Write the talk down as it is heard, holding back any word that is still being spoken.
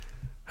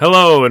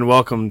Hello and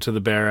welcome to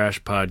the Bear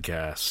Ash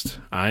Podcast.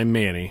 I'm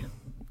Manny.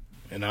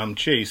 And I'm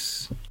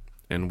Chase.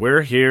 And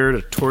we're here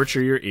to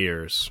torture your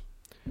ears.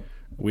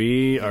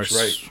 We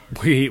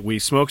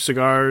smoke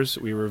cigars,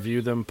 we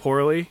review them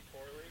poorly,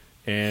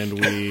 and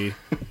we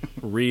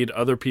read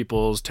other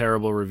people's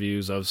terrible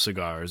reviews of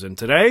cigars. And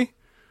today,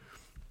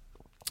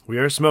 we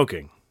are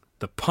smoking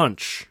the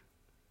Punch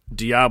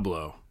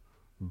Diablo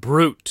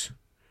Brut.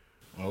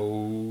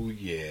 Oh,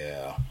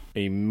 yeah.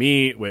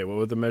 Wait, what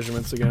were the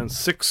measurements again?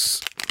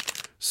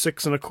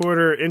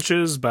 6.25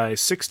 inches by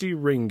 60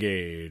 ring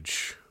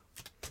gauge.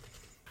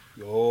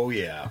 Oh,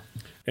 yeah.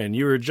 And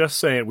you were just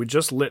saying, we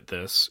just lit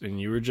this, and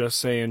you were just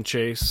saying,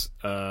 Chase,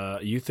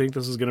 you think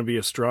this is going to be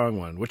a strong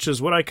one, which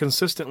is what I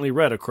consistently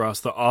read across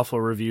the awful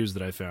reviews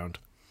that I found.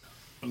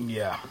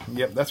 Yeah.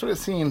 Yep, that's what it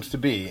seems to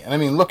be. And I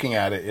mean, looking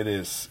at it, it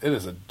is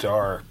a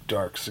dark,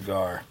 dark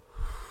cigar.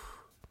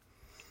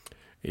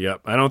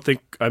 Yep. I don't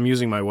think I'm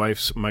using my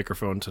wife's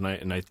microphone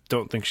tonight, and I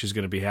don't think she's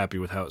going to be happy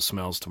with how it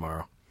smells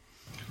tomorrow.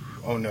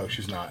 Oh, no,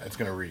 she's not. It's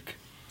going to reek.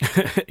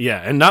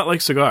 Yeah, and not like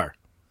cigar.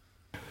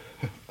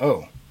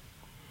 Oh.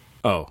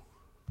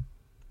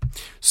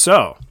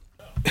 So,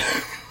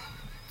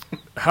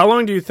 how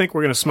long do you think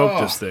we're going to smoke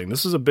this thing?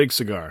 This is a big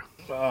cigar.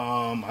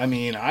 I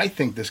mean, I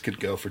think this could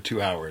go for 2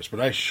 hours,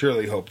 but I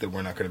surely hope that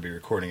we're not going to be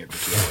recording it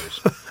for 2 hours.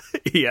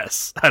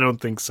 Yes, I don't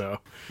think so.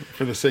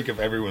 For the sake of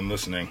everyone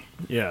listening.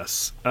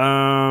 Yes.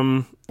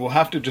 We'll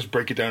have to just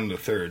break it down into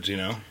thirds, you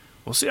know?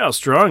 We'll see how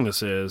strong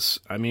this is.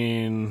 I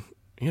mean,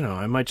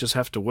 I might just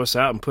have to wuss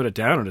out and put it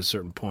down at a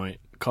certain point.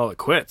 Call it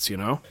quits,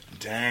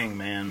 Dang,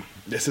 man.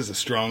 This is a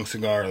strong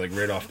cigar, like,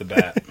 right off the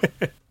bat.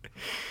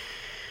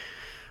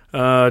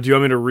 Do you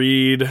want me to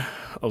read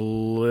a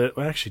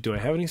little? Actually, do I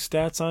have any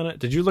stats on it?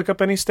 Did you look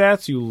up any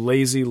stats, you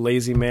lazy,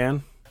 lazy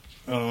man?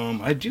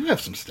 I do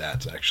have some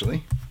stats,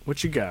 actually.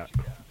 What you got?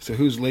 So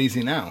who's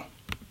lazy now?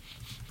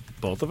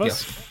 Both of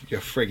us? You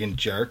friggin'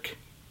 jerk.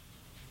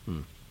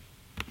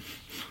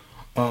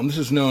 This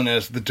is known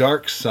as the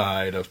dark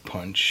side of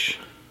Punch.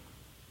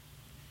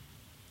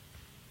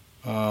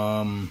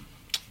 I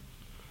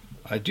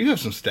do have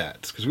some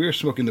stats, because we are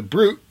smoking the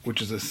Brut,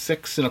 which is a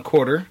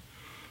 6.25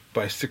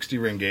 by 60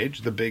 ring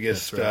gauge, the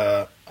biggest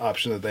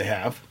option that they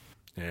have.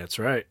 Yeah, that's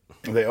right.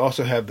 They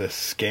also have the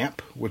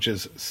Scamp, which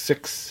is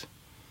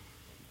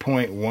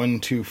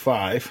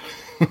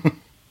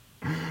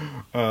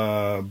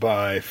 6.125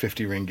 by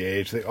 50 ring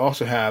gauge. They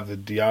also have the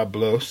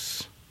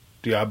Diabolas,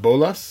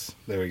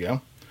 there we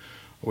go,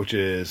 which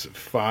is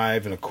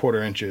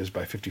 5.25 inches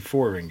by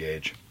 54 ring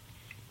gauge.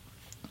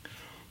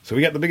 So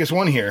we got the biggest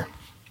one here.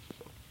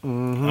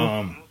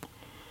 Mm-hmm.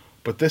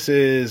 But this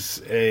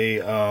is a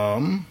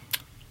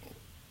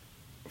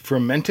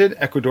fermented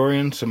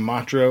Ecuadorian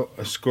Sumatra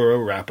Oscuro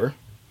wrapper,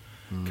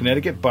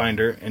 Connecticut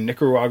binder, and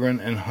Nicaraguan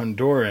and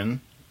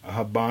Honduran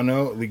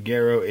Habano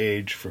Ligero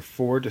aged for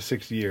 4 to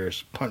 6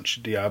 years.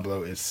 Punch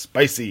Diablo is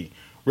spicy,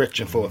 rich,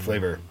 and full of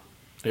flavor.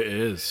 It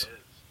is.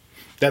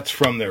 That's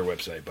from their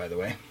website, by the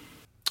way.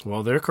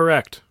 Well, they're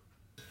correct.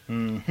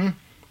 Mm-hmm.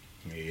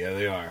 Yeah,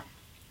 they are.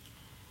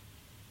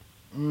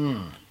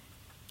 Well,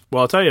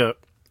 I'll tell you,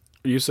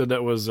 you said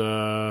that was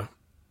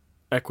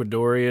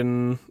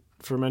Ecuadorian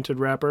fermented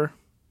wrapper?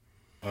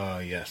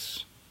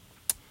 Yes.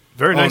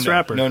 Very nice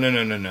wrapper. No. It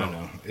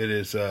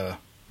is, it's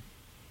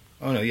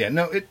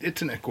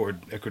an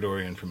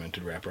Ecuadorian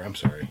fermented wrapper. I'm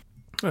sorry.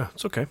 Oh,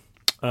 it's okay.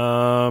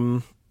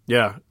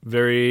 Yeah,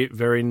 very,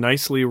 very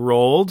nicely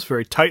rolled,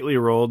 very tightly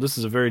rolled. This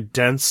is a very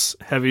dense,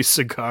 heavy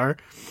cigar.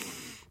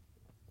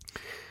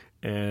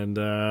 And,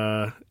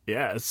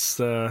 it's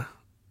the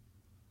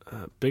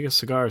biggest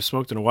cigar I've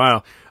smoked in a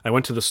while. I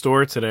went to the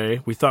store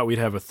today. We thought we'd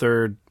have a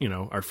third,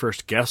 our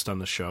first guest on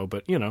the show,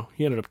 but, he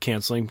ended up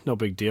canceling. No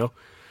big deal.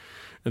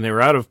 And they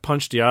were out of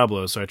Punch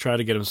Diablo, so I tried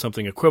to get him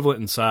something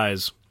equivalent in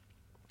size.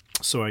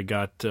 So I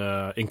got,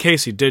 in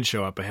case he did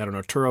show up, I had an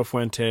Arturo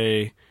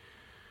Fuente,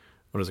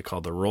 what is it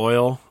called? The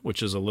Royal,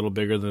 which is a little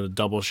bigger than the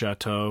double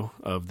chateau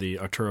of the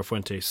Arturo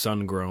Fuente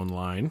Sun-Grown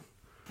line.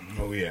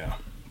 Oh, yeah.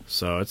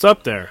 So it's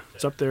up there.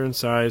 It's up there in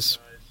size.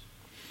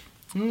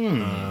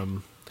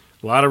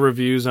 A lot of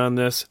reviews on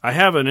this. I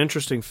have an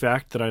interesting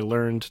fact that I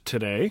learned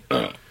today.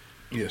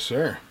 Yes,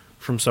 sir.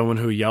 From someone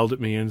who yelled at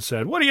me and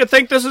said, "What do you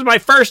think? This is my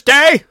first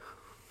day?"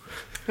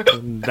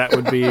 And that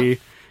would be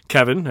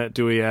Kevin at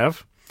Dewey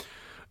Ave.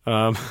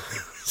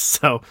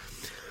 So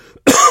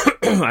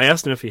I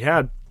asked him if he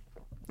had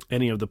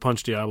any of the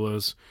Punch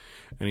Diablos,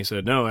 and he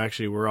said, "No,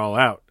 actually, we're all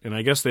out." And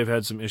I guess they've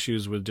had some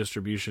issues with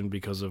distribution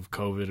because of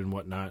COVID and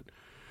whatnot.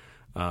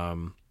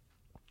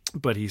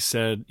 But he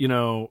said,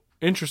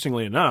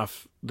 interestingly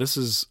enough, this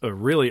is a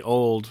really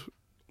old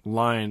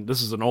line.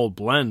 This is an old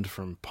blend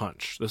from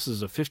Punch. This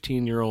is a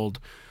 15-year-old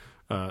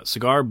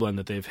cigar blend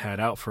that they've had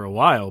out for a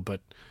while,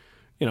 but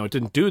it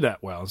didn't do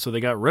that well, and so they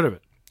got rid of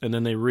it. And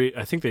then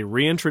I think they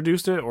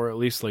reintroduced it, or at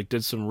least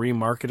did some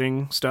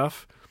remarketing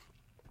stuff.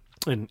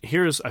 And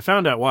I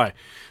found out why.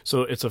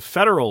 So it's a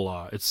federal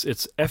law. It's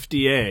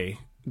FDA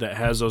that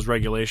has those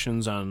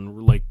regulations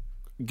on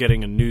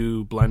getting a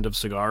new blend of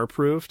cigar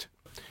approved.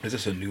 Is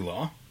this a new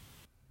law?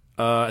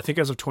 I think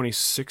as of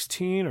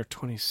 2016 or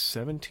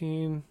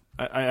 2017.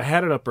 I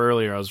had it up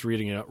earlier. I was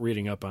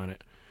reading up on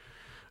it.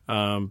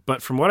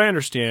 But from what I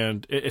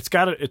understand, I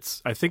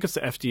think it's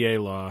the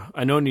FDA law.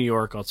 I know New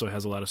York also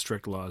has a lot of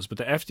strict laws, but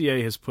the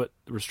FDA has put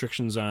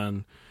restrictions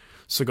on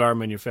cigar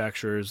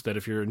manufacturers that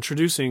if you're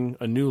introducing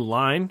a new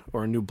line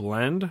or a new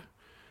blend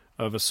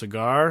of a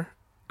cigar,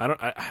 I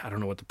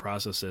don't know what the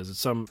process is. It's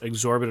some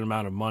exorbitant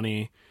amount of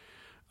money.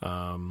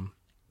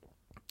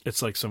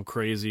 It's like some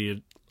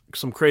crazy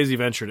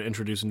venture to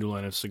introduce a new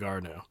line of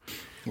cigar now.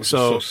 Which is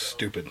so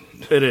stupid.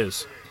 It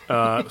is.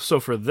 So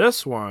for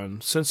this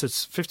one, since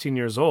it's 15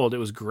 years old, it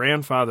was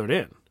grandfathered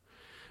in.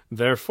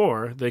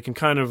 Therefore, they can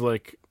kind of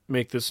like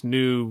make this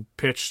new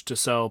pitch to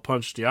sell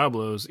Punch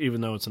Diablos,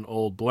 even though it's an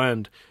old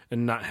blend,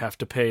 and not have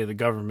to pay the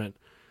government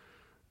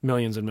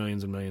millions and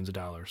millions and millions of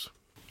dollars.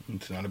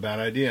 It's not a bad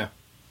idea.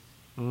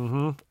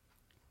 Mm-hmm.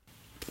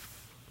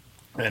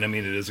 And I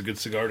mean, it is a good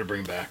cigar to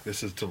bring back.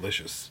 This is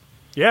delicious.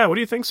 Yeah, what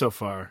do you think so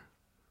far?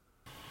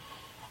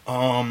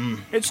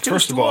 It's too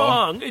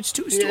strong. It's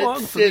too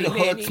strong for me. It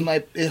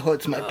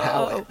hurts my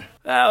palate.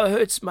 Oh, it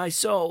hurts my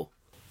soul.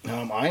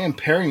 I am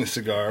pairing the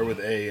cigar with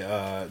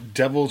a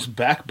Devil's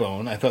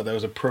Backbone. I thought that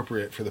was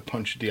appropriate for the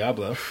Punch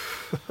Diablo.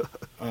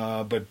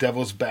 But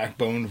Devil's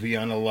Backbone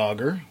Vienna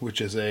Lager,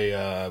 which is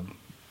a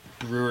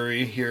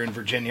brewery here in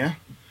Virginia.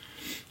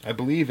 I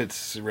believe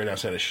it's right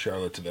outside of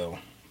Charlottesville.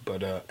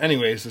 But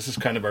anyways, this is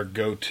kind of our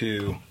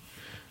go-to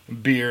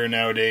beer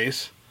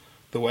nowadays,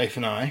 the wife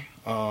and I,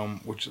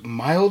 which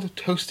mild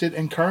toasted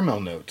and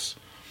caramel notes,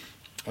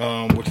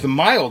 which the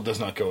mild does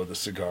not go with the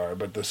cigar,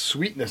 but the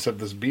sweetness of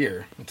this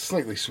beer, it's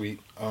slightly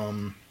sweet,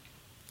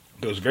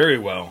 goes very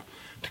well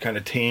to kind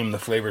of tame the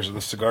flavors of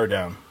the cigar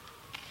down.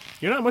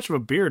 You're not much of a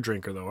beer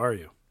drinker, though, are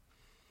you?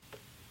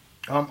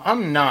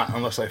 I'm not,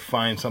 unless I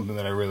find something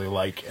that I really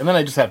like, and then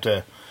I just have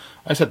to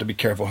be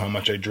careful how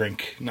much I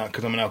drink, not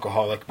because I'm an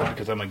alcoholic, but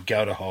because I'm a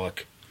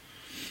goutaholic.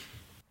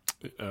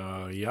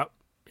 Yep.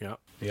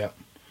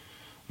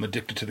 I'm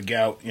addicted to the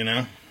gout, you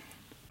know?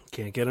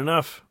 Can't get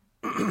enough.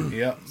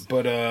 Yeah,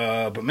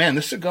 but man,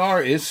 this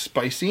cigar is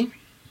spicy.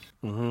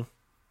 Mm-hmm.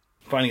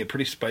 Finding it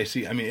pretty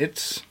spicy. I mean,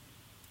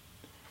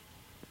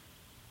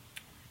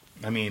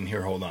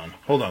 here, hold on.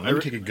 Let me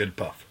take a good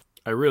puff.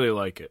 I really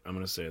like it. I'm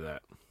going to say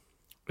that.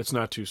 It's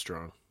not too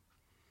strong.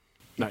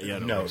 Not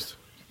yet, at least.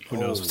 Who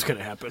knows what's going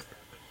to happen?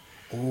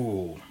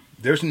 Ooh.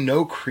 There's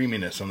no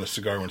creaminess on the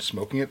cigar when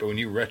smoking it, but when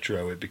you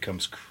retro, it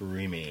becomes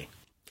creamy.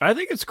 I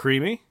think it's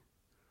creamy.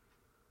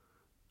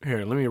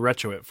 Here, let me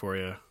retro it for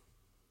you.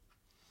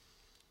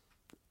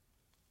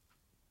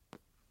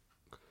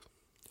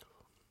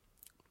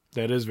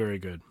 That is very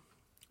good.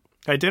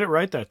 I did it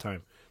right that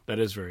time. That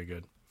is very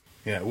good.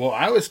 Yeah, well,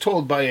 I was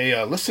told by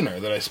a listener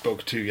that I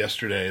spoke to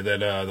yesterday that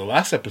the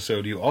last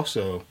episode you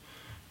also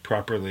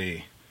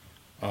properly...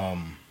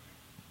 why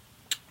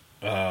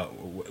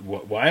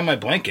am I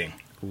blanking?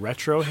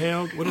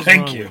 Retrohaled? What is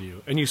Thank wrong you. with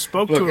you? And you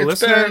spoke to a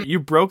listener? You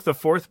broke the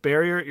fourth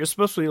barrier? You're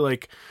supposed to be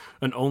like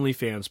an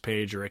OnlyFans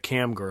page or a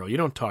cam girl. You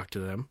don't talk to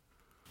them.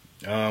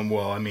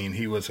 Well, I mean,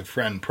 he was a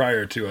friend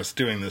prior to us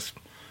doing this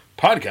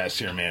podcast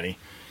here, Manny.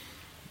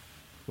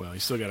 Well,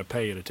 he's still got to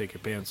pay you to take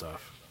your pants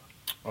off.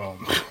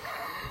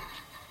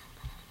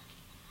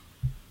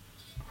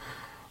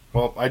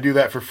 Well, I do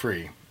that for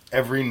free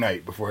every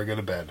night before I go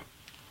to bed.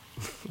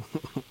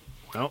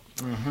 Well,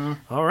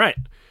 All right.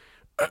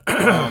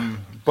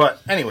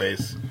 But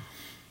anyways,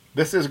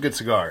 this is a good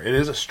cigar. It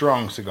is a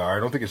strong cigar. I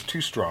don't think it's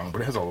too strong,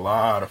 but it has a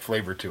lot of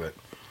flavor to it.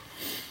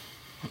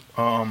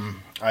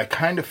 I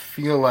kind of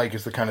feel like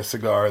it's the kind of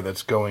cigar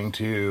that's going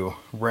to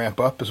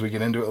ramp up as we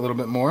get into it a little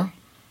bit more.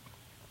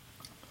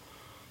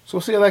 So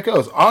we'll see how that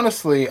goes.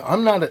 Honestly,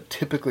 I'm not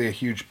typically a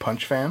huge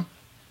punch fan.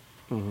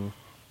 Mm-hmm.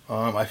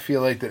 I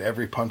feel like that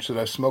every punch that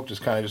I've smoked is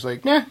kind of just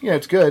like, yeah,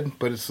 it's good,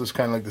 but it's just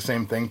kind of like the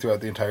same thing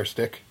throughout the entire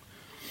stick.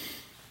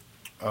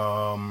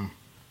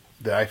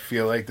 That I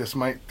feel like this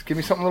might give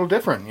me something a little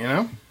different, you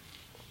know?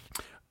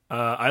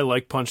 I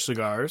like punch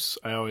cigars.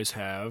 I always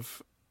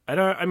have.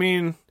 I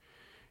mean,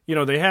 you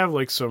know, they have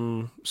like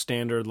some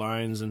standard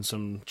lines and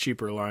some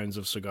cheaper lines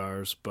of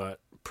cigars, but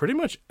pretty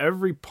much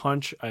every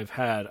punch I've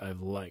had,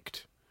 I've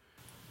liked.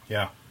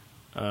 Yeah.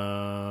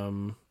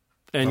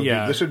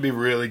 This would be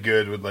really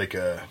good with like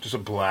just a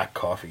black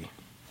coffee.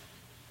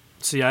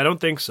 See, I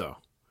don't think so.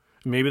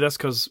 Maybe that's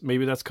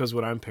because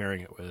what I'm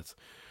pairing it with.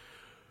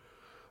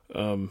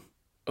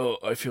 Oh,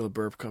 I feel a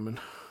burp coming.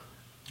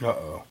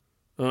 Uh-oh.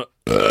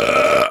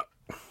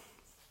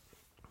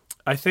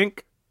 I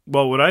think,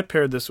 well, when I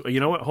paired this, you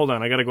know what? Hold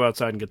on. I got to go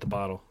outside and get the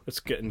bottle. It's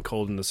getting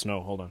cold in the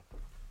snow. Hold on.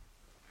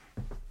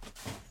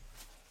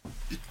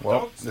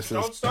 Well,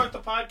 don't start the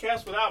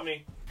podcast without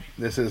me.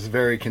 This is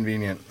very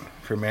convenient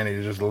for Manny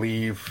to just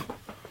leave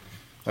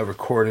a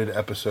recorded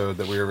episode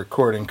that we are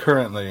recording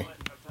currently.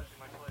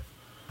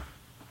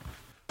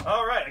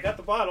 All right, I got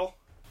the bottle.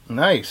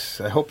 Nice.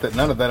 I hope that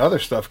none of that other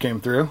stuff came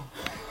through.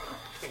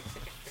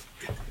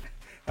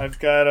 I've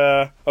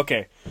got,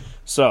 okay.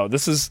 So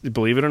this is,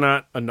 believe it or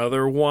not,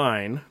 another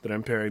wine that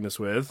I'm pairing this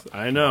with.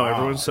 I know,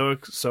 everyone's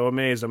so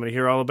amazed. I'm going to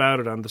hear all about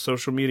it on the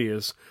social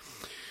medias.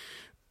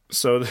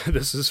 So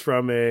this is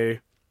from a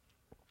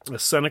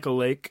Seneca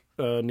Lake,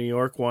 New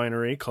York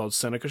winery called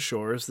Seneca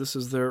Shores. This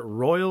is their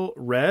Royal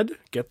Red,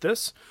 get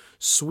this,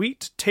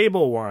 sweet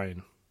table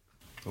wine.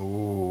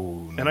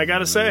 Ooh. And I got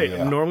to say,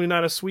 I'm normally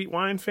not a sweet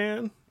wine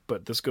fan,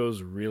 but this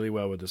goes really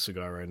well with this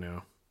cigar right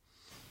now.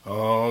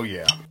 Oh,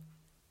 yeah.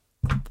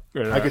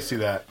 I can see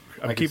that.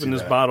 I'm keeping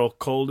this bottle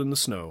cold in the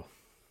snow.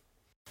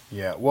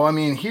 Yeah, well, I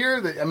mean,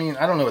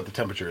 I don't know what the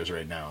temperature is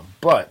right now,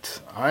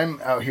 but I'm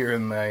out here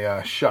in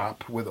the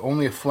shop with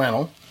only a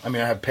flannel. I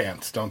mean, I have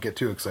pants, don't get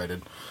too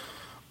excited,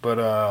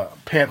 but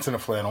pants and a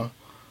flannel.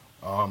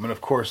 And, of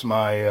course,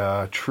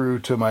 my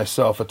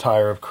true-to-myself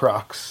attire of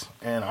Crocs,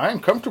 and I'm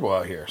comfortable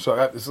out here. So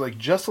it's like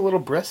just a little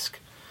brisk,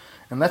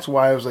 and that's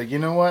why I was like, you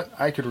know what?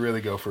 I could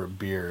really go for a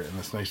beer in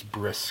this nice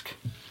brisk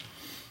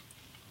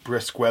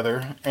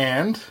weather,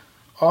 and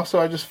also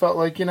I just felt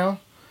like,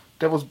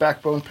 Devil's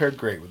Backbone paired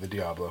great with the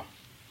Diablo.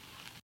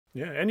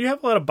 Yeah, and you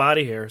have a lot of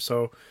body hair,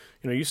 so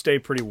you stay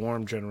pretty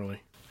warm generally.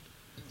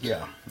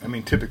 Yeah, I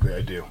mean typically I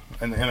do,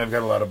 and I've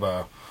got a lot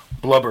of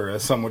blubber,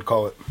 as some would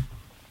call it.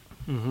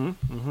 Yeah.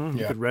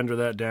 You could render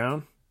that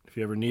down if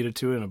you ever needed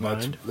to in a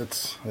bind.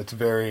 That's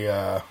very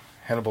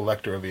Hannibal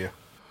Lecter of you.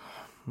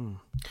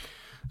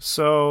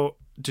 So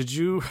did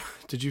you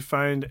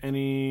find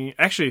any?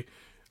 Actually,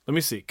 let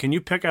me see. Can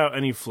you pick out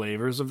any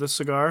flavors of this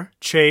cigar,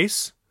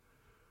 Chase?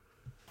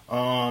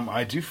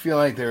 I do feel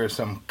like there is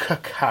some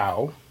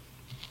cacao.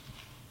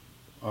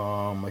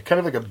 Like kind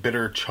of like a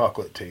bitter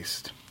chocolate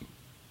taste.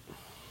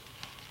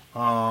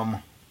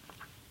 I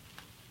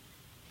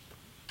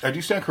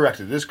do stand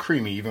corrected. It is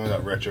creamy even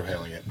without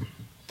retrohaling it.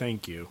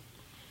 Thank you.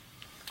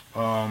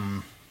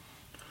 Like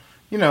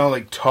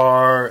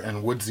tar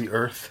and woodsy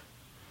earth.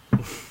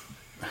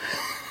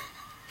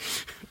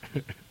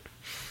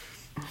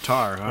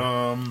 Tar,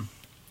 huh?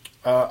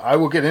 I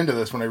will get into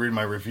this when I read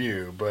my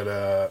review, but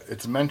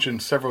it's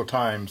mentioned several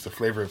times the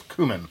flavor of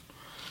cumin,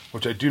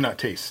 which I do not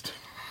taste.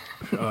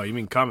 Oh, you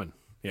mean cumin?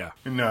 Yeah.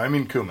 No, I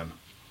mean cumin.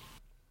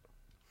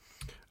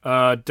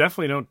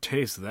 Definitely don't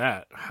taste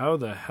that. How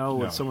the hell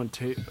would someone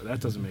taste? That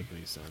doesn't make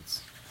any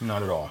sense.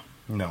 Not at all.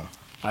 No.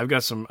 I've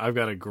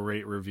got a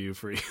great review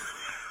for you.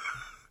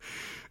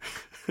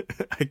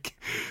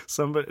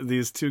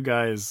 These two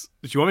guys.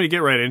 Do you want me to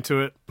get right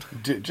into it?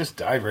 Just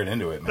dive right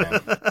into it, man.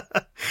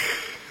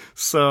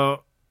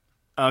 So,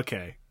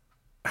 okay,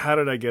 how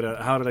did I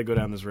go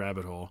down this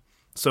rabbit hole?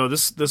 So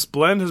this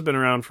blend has been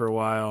around for a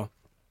while.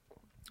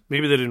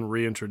 Maybe they didn't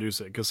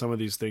reintroduce it because some of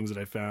these things that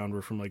I found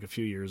were from like a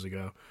few years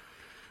ago.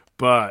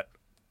 But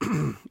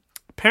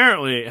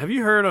apparently, have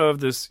you heard of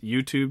this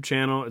YouTube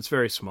channel? It's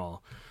very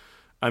small.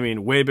 I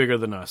mean, way bigger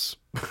than us.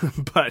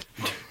 But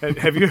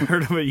have you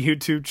heard of a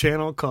YouTube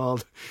channel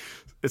called?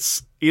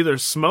 It's either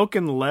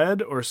Smokin'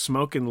 Lead or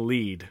Smokin'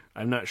 Lead.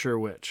 I'm not sure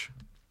which.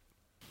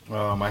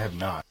 I have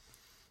not.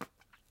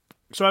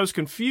 So I was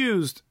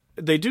confused.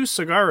 They do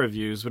cigar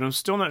reviews, but I'm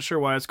still not sure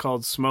why it's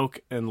called Smoke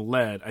and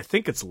Lead. I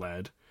think it's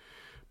lead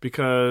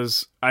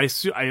because I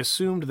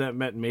assumed that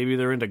meant maybe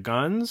they're into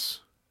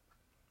guns,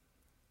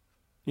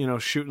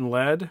 shooting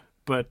lead,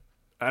 but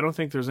I don't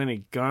think there's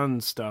any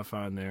gun stuff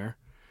on there.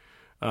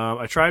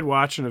 I tried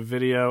watching a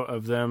video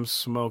of them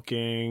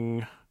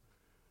smoking.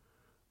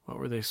 What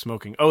were they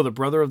smoking? Oh, the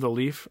Brother of the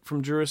Leaf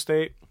from Drew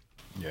Estate.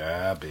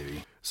 Yeah,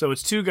 baby. So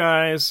it's two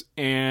guys,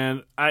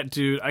 and I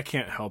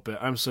can't help it.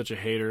 I'm such a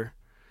hater.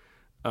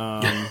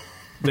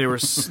 They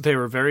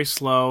were very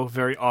slow,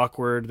 very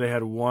awkward. They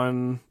had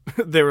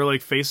they were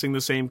like facing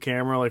the same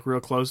camera, like real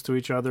close to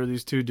each other.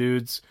 These two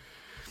dudes,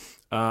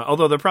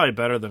 although they're probably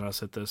better than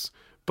us at this.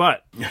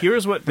 But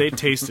here's what they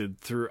tasted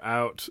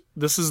throughout.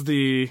 This is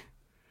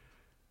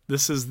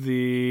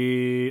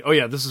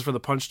for the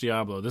Punch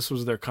Diablo. This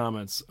was their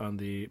comments on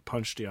the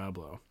Punch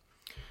Diablo.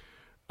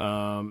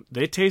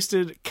 They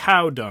tasted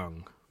cow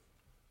dung.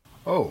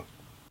 Oh.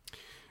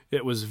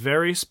 It was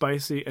very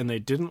spicy, and they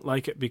didn't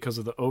like it because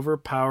of the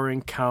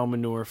overpowering cow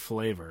manure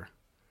flavor.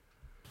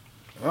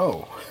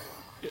 Oh.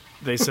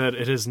 They said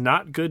it is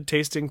not good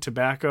tasting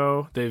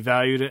tobacco. They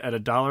valued it at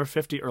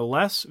 $1.50 or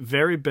less.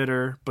 Very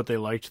bitter, but they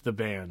liked the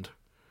band.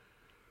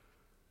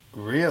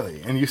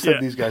 Really? And you said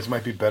these guys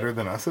might be better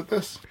than us at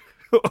this?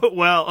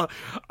 Well,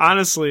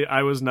 honestly,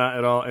 I was not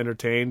at all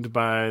entertained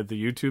by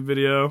the YouTube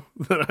video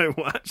that I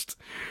watched.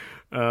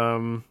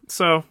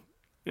 So,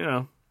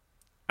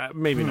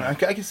 maybe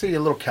not. I can see a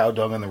little cow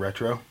dung on the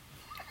retro.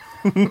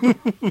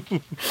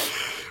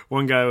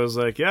 One guy was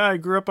like, "Yeah, I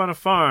grew up on a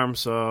farm,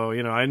 so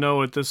I know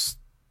what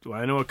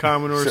cow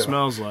manure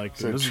smells like."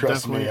 So this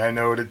trust me, I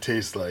know what it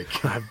tastes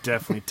like. I've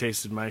definitely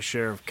tasted my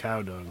share of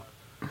cow dung.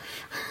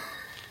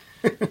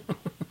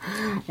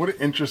 What an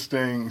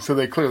interesting. So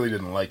they clearly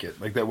didn't like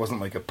it. Like that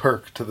wasn't like a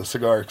perk to the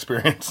cigar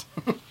experience.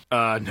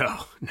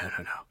 No.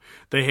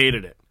 They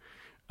hated it.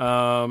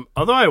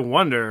 Although I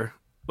wonder,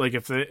 like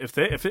if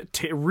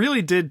it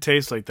really did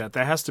taste like that,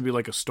 that has to be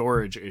like a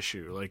storage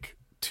issue. Like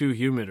too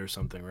humid or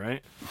something,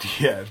 right?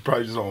 Yeah, it's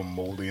probably just all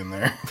moldy in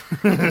there.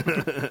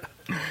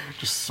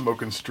 Just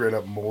smoking straight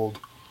up mold.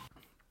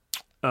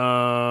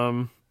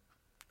 Oh,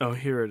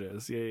 here it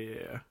is.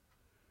 Yeah.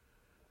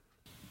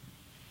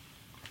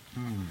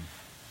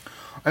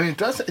 I mean, it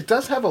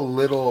does have a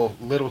little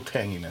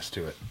tanginess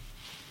to it.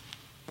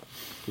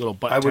 Little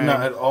butt I would tang.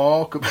 not at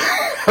all.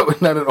 I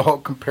would not at all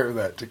compare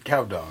that to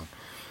cow dung.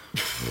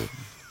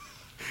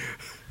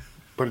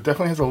 But it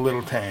definitely has a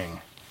little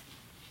tang.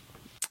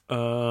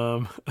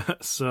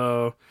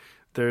 So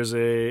there's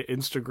a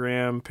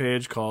Instagram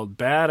page called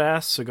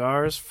Badass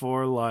Cigars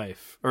for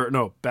Life. Or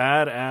no,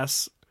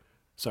 Badass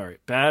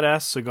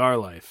Cigar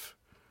Life.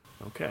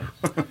 Okay.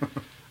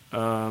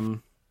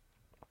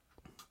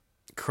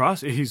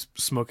 He's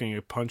smoking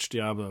a Punch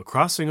Diablo.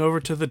 Crossing over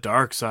to the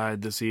dark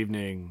side this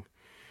evening.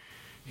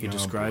 He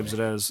describes it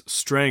as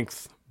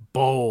strength,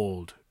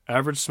 bold,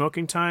 average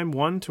smoking time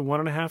 1 to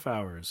 1.5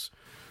 hours.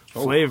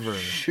 Flavor,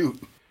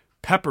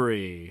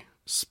 peppery,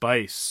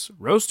 spice,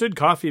 roasted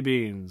coffee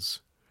beans.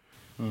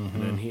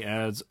 And then he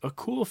adds a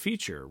cool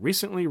feature.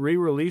 Recently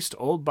re-released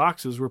old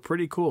boxes were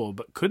pretty cool,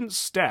 but couldn't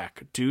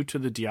stack due to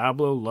the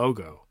Diablo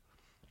logo.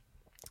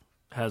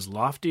 Has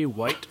lofty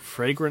white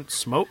fragrant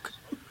smoke.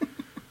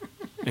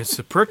 It's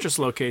a purchase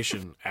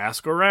location.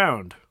 Ask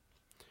around.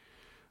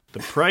 The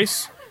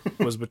price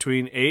was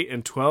between $8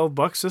 and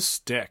 $12 a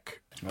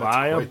stick.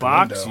 Buy a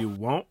box, you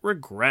won't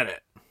regret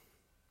it.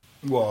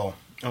 Well,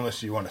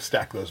 unless you want to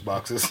stack those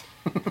boxes.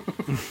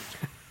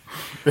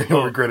 Then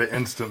you'll regret it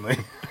instantly.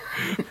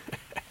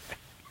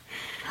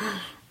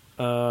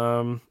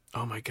 Oh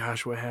my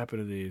gosh, what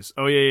happened to these?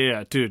 Oh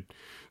yeah, dude.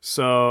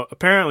 So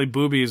apparently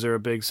boobies are a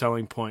big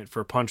selling point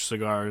for Punch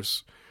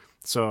cigars.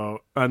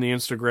 So on the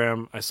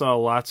Instagram, I saw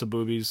lots of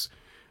boobies,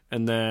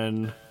 and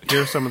then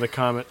here's some of the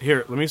comment.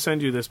 Here, let me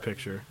send you this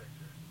picture.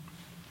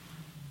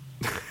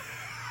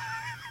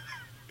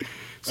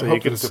 So I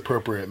hope it's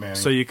appropriate, man.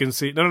 So you can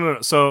see.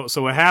 No. So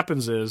what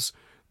happens is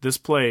this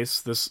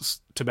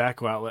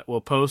tobacco outlet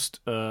will post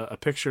a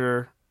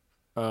picture,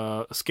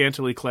 a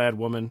scantily clad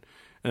woman,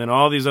 and then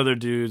all these other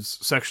dudes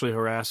sexually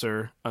harass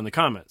her on the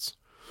comments.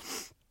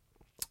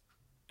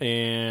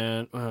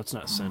 And it's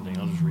not sending.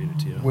 I'll just read it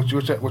to you.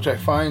 Which I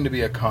find to be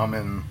a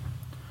common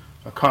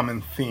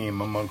theme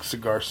among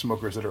cigar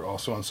smokers that are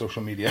also on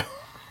social media.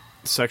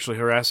 Sexually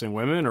harassing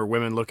women, or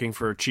women looking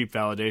for cheap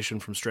validation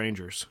from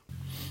strangers?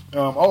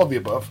 All of the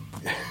above.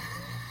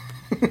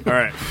 All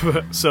right.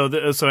 So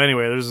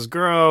anyway, there's this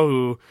girl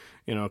who,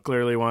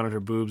 clearly wanted her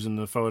boobs in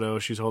the photo.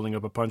 She's holding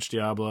up a Punch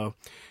Diablo.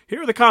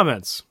 Here are the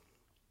comments.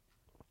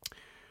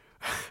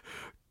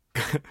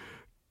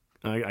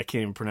 I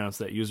can't even pronounce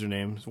that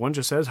username. One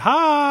just says,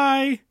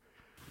 hi!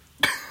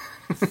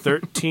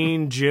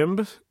 13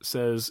 Jim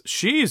says,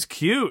 she's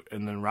cute,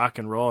 and then rock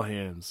and roll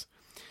hands.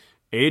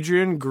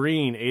 Adrian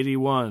Green,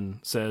 81,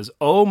 says,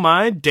 oh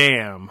my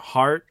damn,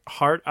 heart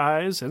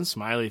eyes, and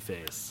smiley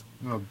face.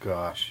 Oh,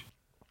 gosh.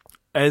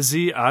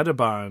 Ezi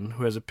Adaban,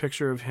 who has a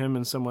picture of him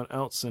and someone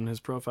else in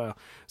his profile,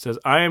 says,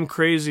 I am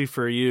crazy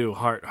for you,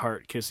 heart,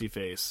 kissy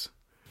face.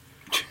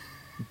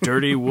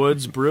 Dirty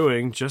Woods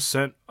Brewing just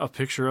sent a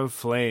picture of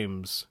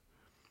flames.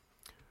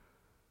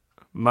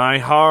 My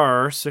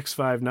Har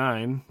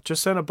 659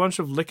 just sent a bunch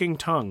of licking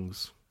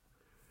tongues.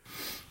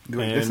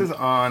 This is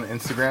on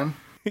Instagram?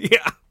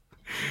 Yeah.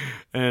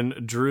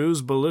 And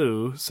Drew's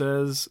Baloo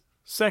says,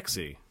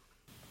 sexy.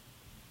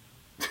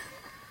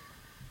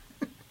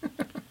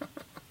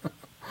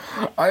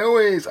 I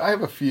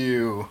have a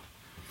few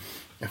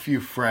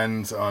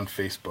friends on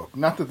Facebook.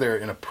 Not that they're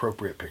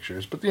inappropriate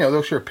pictures, but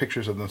they'll share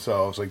pictures of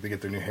themselves, like they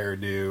get their new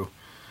hairdo,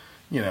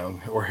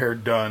 or hair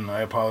done.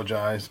 I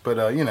apologize, but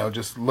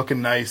just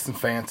looking nice and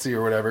fancy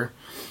or whatever,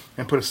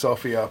 and put a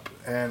selfie up.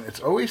 And it's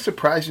always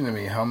surprising to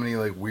me how many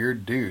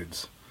weird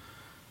dudes,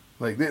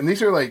 and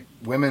these are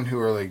women who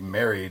are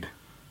married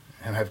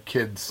and have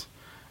kids,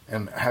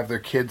 and have their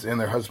kids and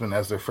their husband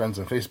as their friends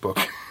on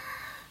Facebook.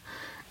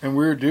 And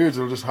weird dudes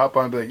will just hop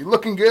on and be like, you're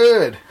looking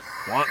good.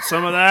 Want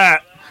some of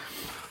that?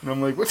 And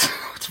I'm like, what's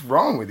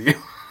wrong with you?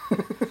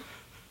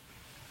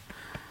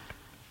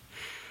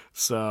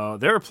 So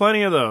there are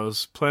plenty of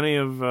those. Plenty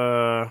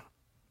of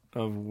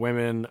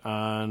women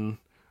on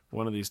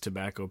one of these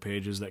tobacco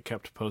pages that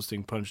kept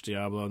posting Punch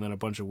Diablo, and then a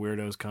bunch of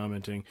weirdos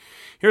commenting.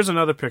 Here's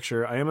another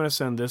picture. I am going to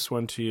send this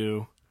one to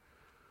you.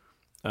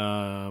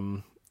 Tell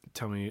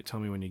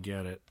me when you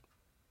get it.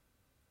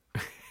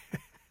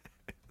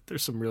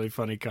 There's some really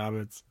funny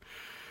comments.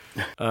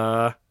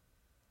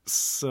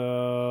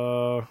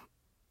 So,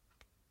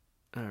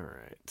 all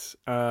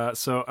right.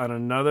 So on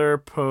another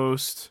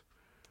post,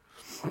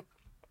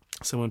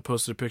 someone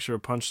posted a picture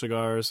of Punch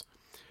cigars.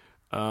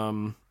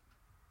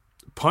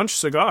 Punch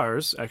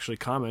Cigars actually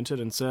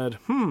commented and said,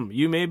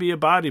 you may be a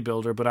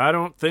bodybuilder, but I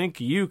don't think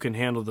you can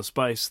handle the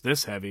spice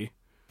this heavy.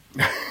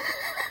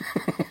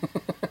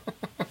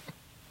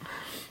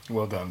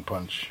 Well done,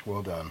 Punch.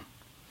 Well done.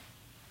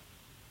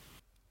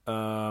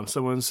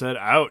 Someone said,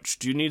 ouch,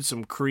 do you need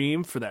some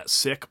cream for that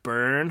sick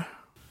burn?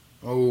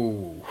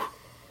 Oh.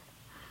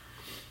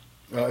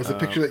 Is the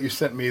picture that you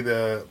sent me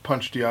the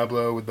Punch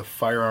Diablo with the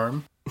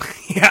firearm?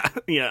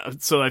 Yeah.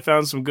 So I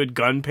found some good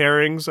gun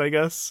pairings, I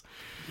guess.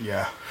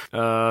 Yeah.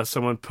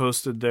 Someone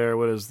posted there.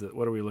 What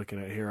are we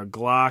looking at here? A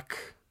Glock.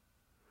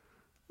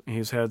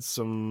 He's had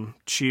some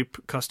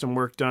cheap custom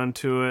work done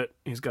to it.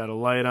 He's got a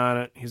light on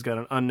it. He's got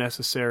an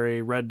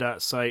unnecessary red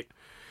dot sight.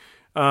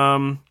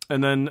 And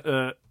then,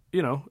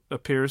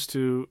 appears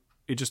to...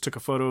 He just took a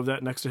photo of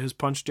that next to his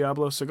Punch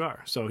Diablo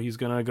cigar. So he's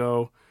going to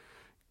go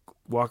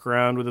walk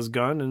around with his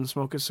gun and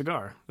smoke his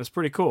cigar. That's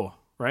pretty cool,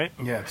 right?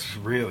 Yeah, it's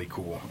really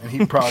cool. And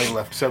he probably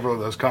left several of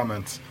those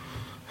comments.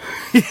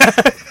 Yeah,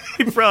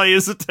 he probably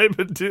is the type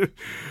of dude.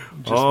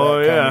 Just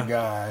that kind of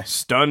guy.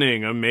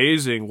 Stunning,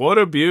 amazing, what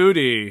a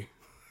beauty.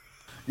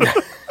 Yeah,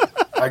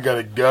 I got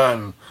a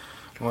gun.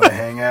 Want to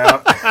hang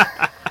out?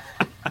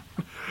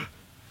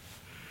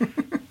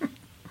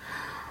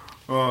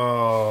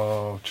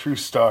 Oh, true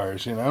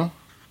stars, you know?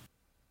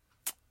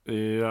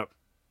 Yep.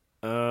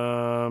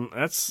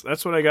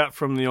 That's what I got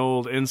from the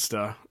old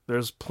Insta.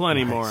 There's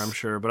plenty more, I'm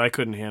sure, but I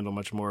couldn't handle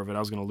much more of it. I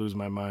was going to lose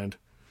my mind.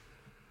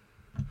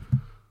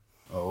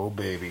 Oh,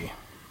 baby.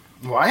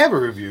 Well, I have a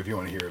review if you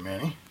want to hear it,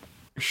 Manny.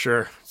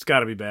 Sure. It's got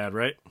to be bad,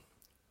 right?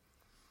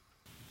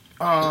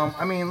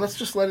 Let's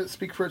just let it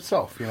speak for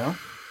itself, you know?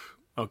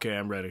 Okay,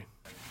 I'm ready.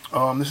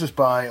 This is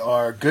by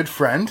our good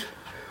friend,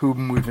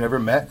 whom we've never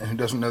met and who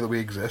doesn't know that we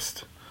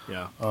exist.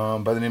 Yeah.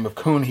 By the name of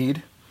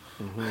Coneheed.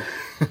 Mm-hmm.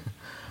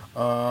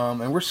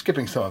 And we're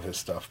skipping some of his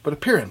stuff. But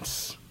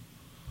appearance.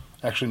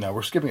 Actually, no,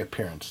 we're skipping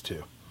appearance,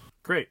 too.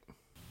 Great.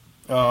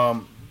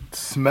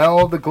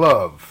 Smell the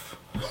glove.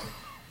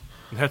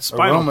 That's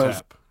Spinal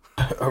Tap.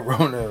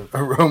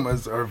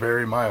 Aromas are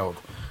very mild.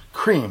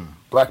 Cream,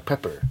 black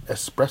pepper,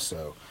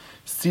 espresso,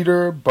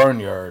 cedar,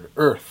 barnyard,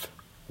 earth,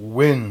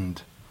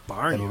 wind,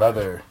 and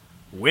leather.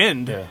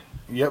 Wind? Yeah.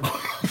 Yep.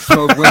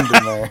 Smells wind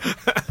in there.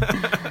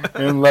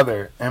 And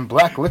leather, and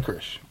black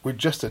licorice with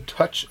just a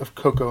touch of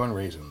cocoa and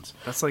raisins.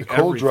 That's like the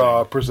cold everything.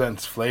 draw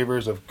presents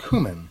flavors of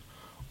cumin,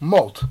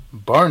 malt,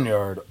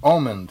 barnyard,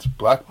 almonds,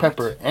 black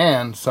pepper,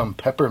 and some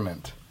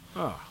peppermint.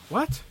 Oh,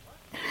 what?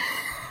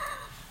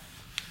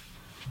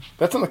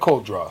 That's in the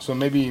cold draw, so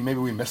maybe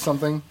we missed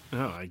something.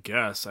 Oh, I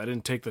guess. I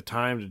didn't take the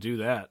time to do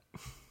that.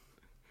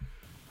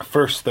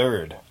 First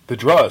third. The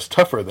draw is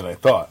tougher than I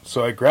thought,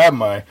 so I grabbed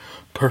my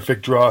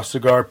Perfect Draw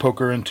cigar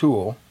poker and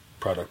tool,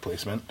 product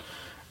placement,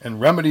 and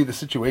remedy the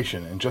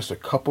situation in just a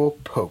couple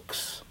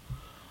pokes.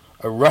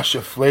 A rush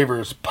of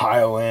flavors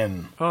pile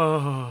in.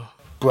 Oh.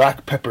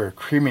 Black pepper,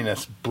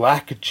 creaminess,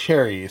 black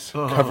cherries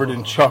covered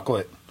in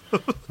chocolate,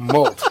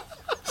 malt,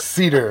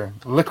 cedar,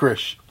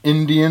 licorice,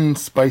 Indian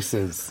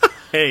spices,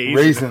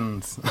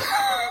 raisins,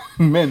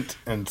 mint,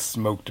 and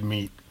smoked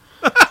meat.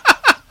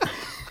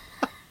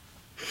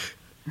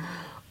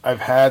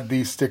 I've had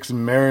these sticks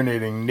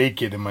marinating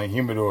naked in my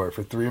humidor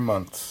for 3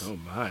 months. Oh,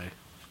 my.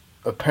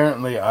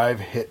 Apparently, I've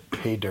hit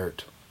pay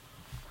dirt.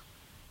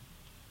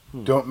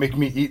 Don't make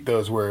me eat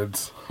those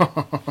words.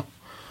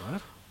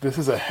 What? This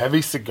is a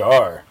heavy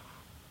cigar.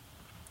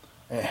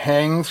 It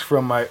hangs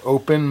from my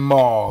open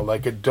maw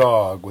like a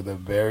dog with a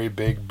very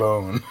big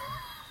bone.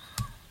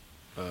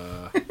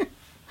 It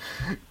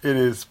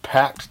is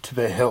packed to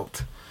the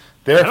hilt.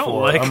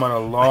 Therefore, I'm on a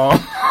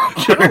long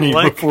journey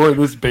before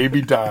this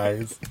baby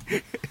dies.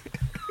 I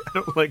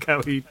don't like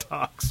how he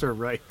talks or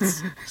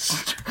writes.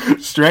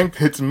 Strength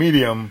hits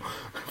medium,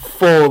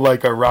 full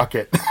like a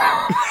rocket.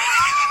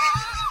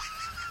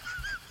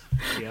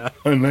 Yeah.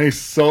 A nice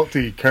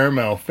salty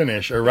caramel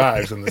finish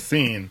arrives on the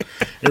scene.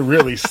 It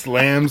really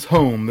slams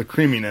home the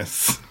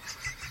creaminess.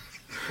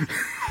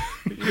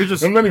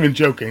 I'm not even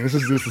joking. This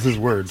is his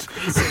words.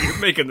 You're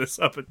making this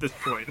up at this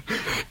point.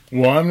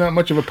 Well, I'm not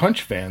much of a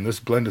punch fan. This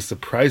blend is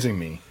surprising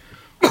me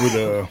with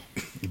a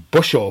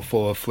bushel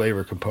full of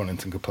flavor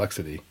components and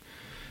complexity.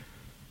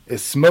 It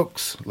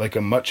smokes like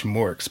a much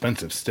more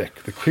expensive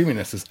stick. The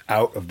creaminess is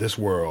out of this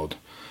world.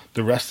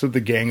 The rest of the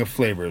gang of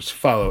flavors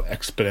follow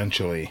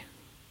exponentially.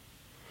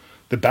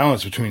 The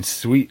balance between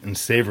sweet and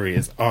savory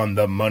is on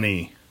the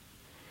money.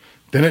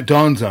 Then it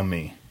dawns on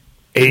me.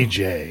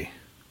 AJ.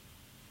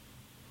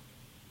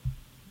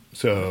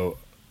 So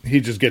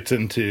he just gets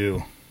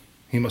into...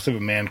 He must have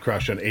a man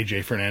crush on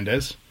AJ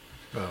Fernandez,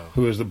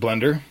 who is the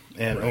blender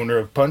and owner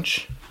of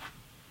Punch.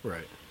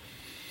 Right.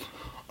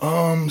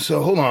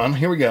 So hold on.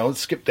 Here we go. Let's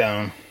skip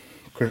down.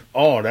 Because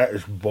that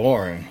is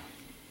boring.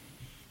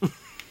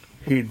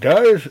 He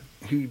does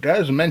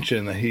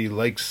mention that he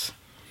likes...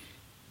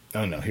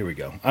 Oh no, here we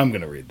go. I'm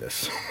going to read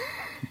this.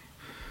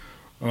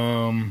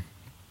 When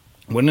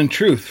in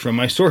truth, from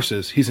my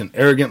sources, he's an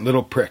arrogant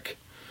little prick.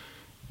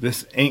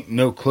 This ain't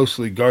no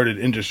closely guarded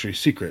industry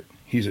secret.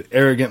 He's an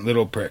arrogant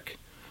little prick.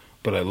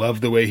 But I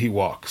love the way he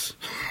walks.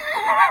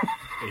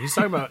 He's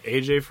talking about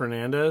AJ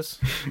Fernandez?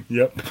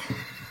 Yep.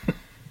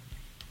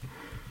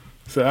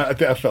 So I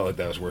felt like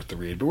that was worth the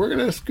read. But we're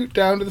going to scoot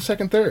down to the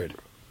second third.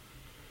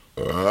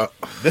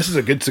 This is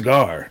a good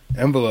cigar,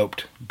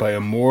 enveloped by a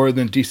more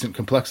than decent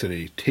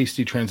complexity,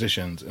 tasty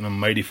transitions, and a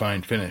mighty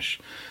fine finish.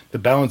 The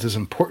balance is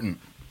important,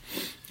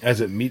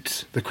 as it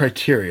meets the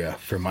criteria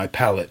for my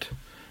palate.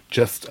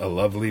 Just a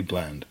lovely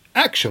blend.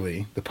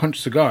 Actually, the Punch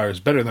cigar is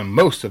better than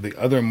most of the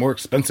other more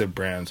expensive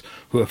brands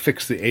who have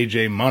fixed the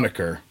AJ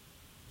moniker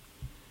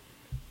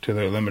to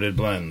their limited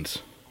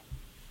blends.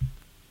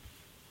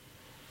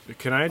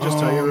 Can I just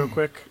tell you real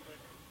quick?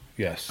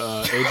 Yes.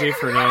 AJ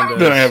Fernandez.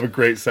 Then I have a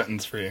great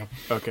sentence for you.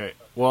 Okay.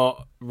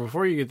 Well,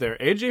 before you get there,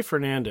 AJ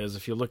Fernandez,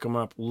 if you look him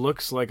up,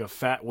 looks like a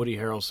fat Woody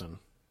Harrelson.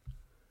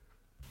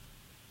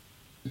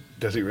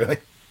 Does he really?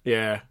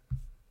 Yeah.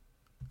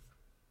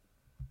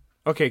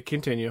 Okay,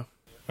 continue.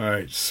 All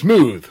right.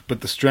 Smooth,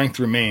 but the strength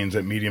remains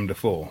at medium to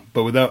full,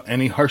 but without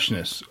any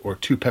harshness or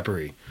too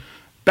peppery.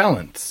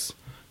 Balance.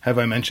 Have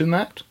I mentioned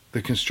that?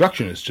 The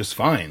construction is just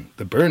fine.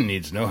 The burn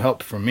needs no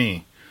help from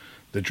me.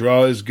 The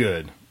draw is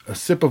good. A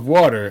sip of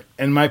water,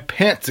 and my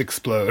pants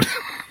explode.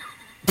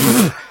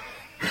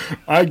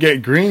 I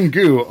get green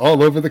goo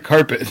all over the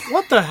carpet.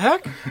 What the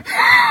heck?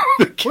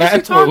 The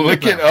cat will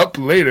lick it up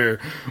later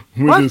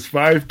with his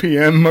 5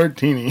 p.m.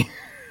 martini.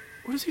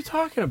 What is he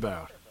talking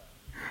about?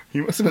 He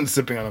must have been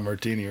sipping on a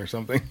martini or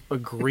something. A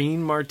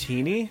green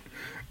martini?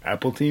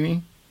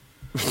 Appletini?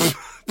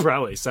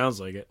 Probably, sounds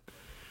like it.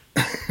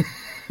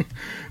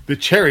 The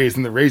cherries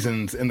and the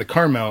raisins and the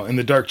caramel and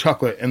the dark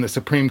chocolate and the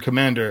Supreme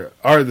Commander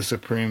are the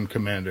Supreme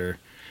Commander,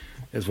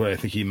 is what I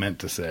think he meant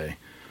to say.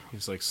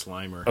 He's like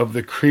Slimer. Of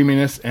the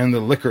creaminess and the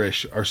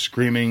licorice are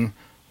screaming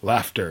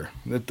laughter.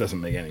 That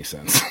doesn't make any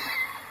sense.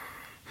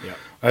 Yep.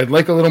 I'd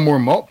like a little more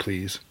malt,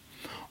 please.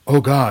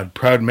 Oh God,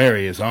 Proud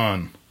Mary is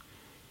on.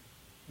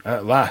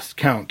 At last,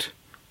 Count.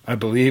 I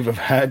believe I've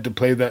had to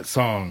play that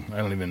song. I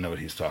don't even know what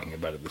he's talking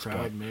about at this point.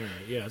 Proud Mary.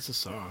 Yeah, it's a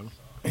song.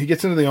 He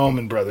gets into the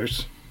Allman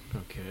Brothers.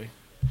 Okay.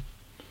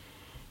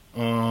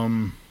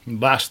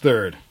 Last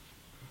third.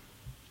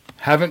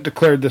 Haven't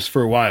declared this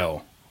for a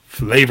while.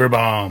 Flavor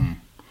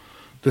bomb.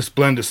 This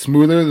blend is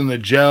smoother than the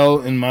gel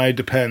in my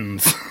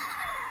Depends.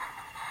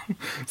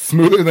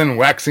 Smoother than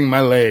waxing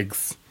my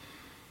legs.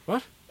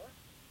 What?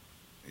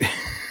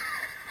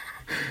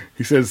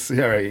 He says,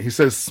 yeah, right. He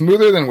says,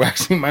 smoother than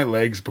waxing my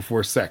legs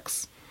before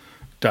sex. ...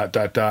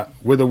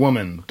 With a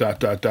woman. ...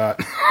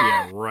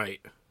 Yeah,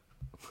 right.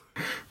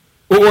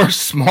 Or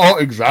small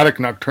exotic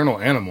nocturnal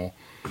animal.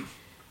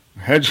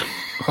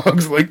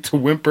 Hedgehogs like to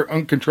whimper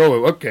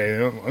uncontrollably.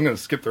 Okay, I'm going to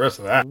skip the rest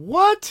of that.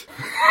 What?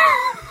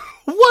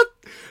 What?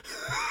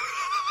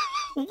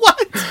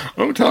 What?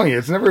 I'm telling you,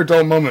 it's never a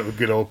dull moment with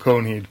good old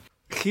Coneheed.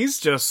 He's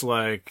just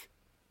like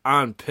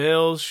on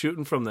pills,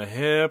 shooting from the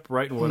hip,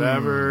 writing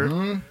whatever.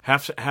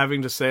 Mm-hmm.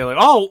 Having to say like,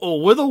 oh,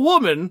 with a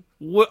woman.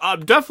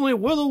 I'm definitely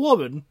with a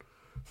woman.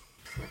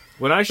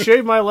 When I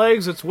shave my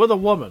legs, it's with a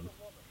woman.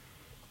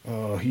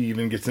 Oh, he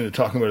even gets into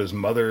talking about his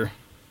mother.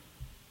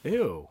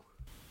 Ew.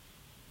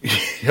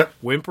 Yep.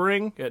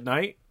 Whimpering at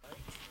night.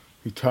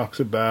 He talks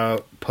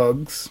about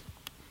pugs.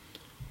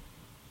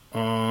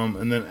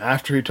 And then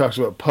after he talks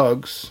about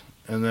pugs,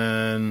 and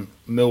then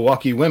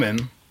Milwaukee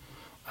women,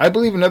 I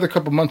believe another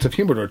couple months of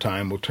humidor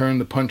time will turn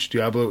the Punch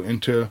Diablo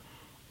into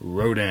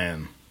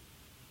Rodan.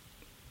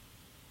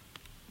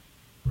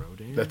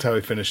 Rodan? That's how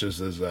he finishes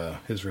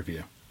his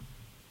review.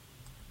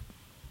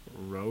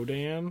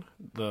 Rodan?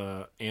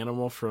 The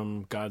animal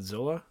from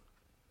Godzilla?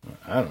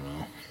 I don't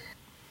know.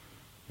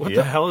 What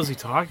the hell is he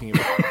talking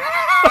about?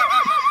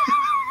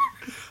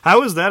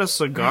 How is that a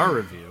cigar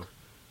review?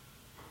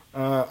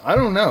 I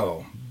don't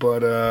know,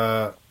 but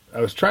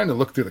I was trying to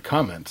look through the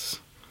comments.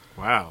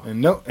 Wow.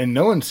 And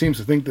no one seems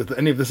to think that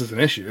any of this is an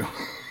issue.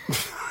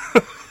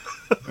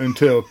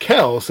 Until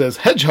Kel says,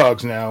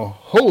 hedgehogs now,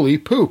 holy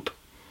poop,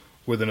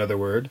 with another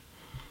word.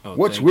 Oh,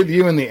 what's with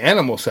you and the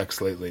animal sex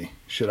lately?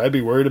 Should I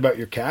be worried about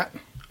your cat?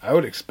 I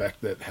would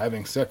expect that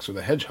having sex with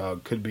a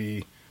hedgehog could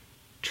be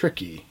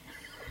tricky.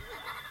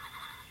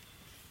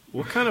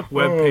 What kind of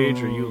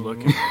webpage are you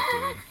looking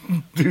at,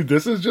 dude? Dude,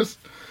 this is just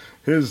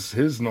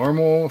his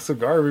normal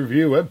cigar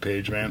review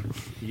webpage, man.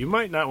 You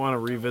might not want to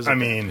revisit that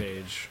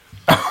page.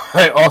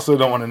 I also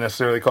don't want to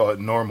necessarily call it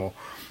normal.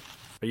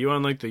 Are you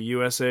on like the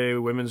USA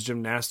Women's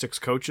Gymnastics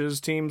Coaches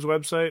Team's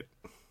website?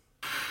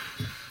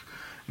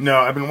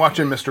 No, I've been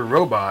watching Mr.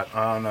 Robot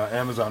on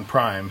Amazon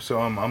Prime, so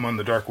I'm on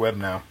the dark web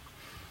now.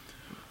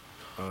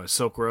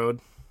 Silk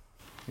Road?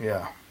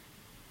 Yeah.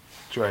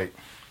 That's right.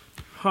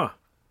 Huh.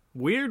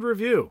 Weird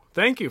review.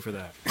 Thank you for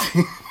that.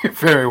 You're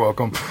very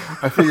welcome.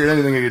 I figured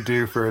anything I could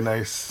do for a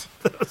nice,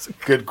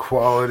 good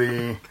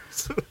quality,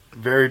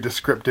 very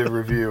descriptive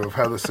review of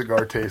how the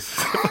cigar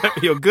tastes.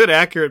 Good,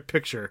 accurate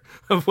picture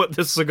of what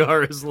this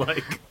cigar is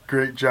like.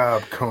 Great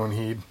job,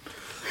 Coneheed.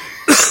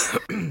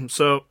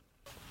 So,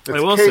 it's I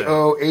will say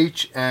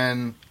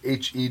Kohnhed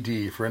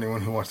for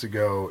anyone who wants to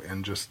go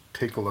and just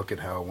take a look at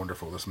how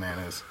wonderful this man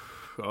is.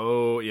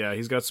 Oh, yeah,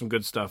 he's got some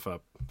good stuff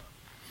up.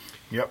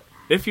 Yep.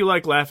 If you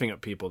like laughing at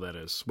people, that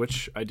is,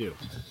 which I do.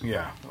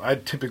 Yeah, I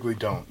typically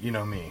don't. You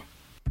know me.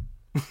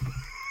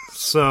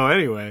 So,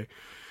 anyway,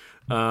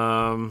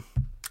 I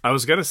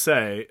was going to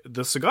say,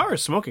 the cigar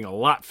is smoking a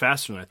lot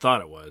faster than I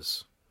thought it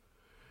was.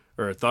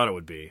 Or I thought it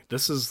would be.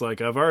 This is like,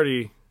 I'm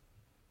already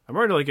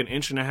like an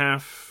inch and a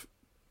half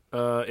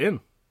in.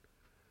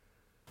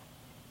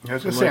 I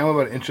was going to say, I'm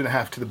about an inch and a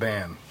half to the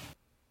ban.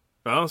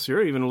 Oh, so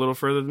you're even a little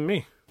further than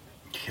me.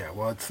 Yeah,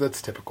 well,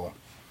 that's typical.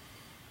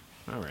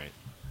 All right.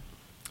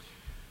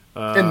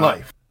 In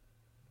life.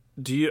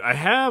 I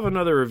have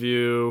another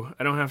review.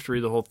 I don't have to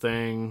read the whole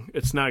thing.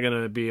 It's not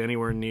going to be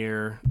anywhere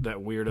near that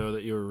weirdo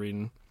that you were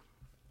reading.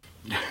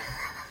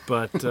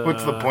 But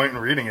what's the point in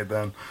reading it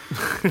then?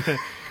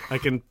 I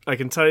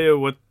can tell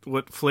you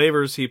what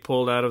flavors he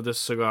pulled out of this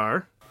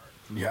cigar.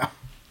 Yeah.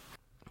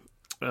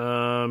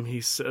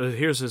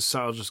 Here's his.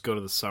 I'll just go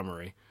to the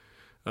summary.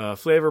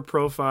 Flavor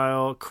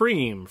profile: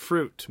 cream,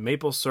 fruit,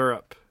 maple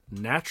syrup,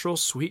 natural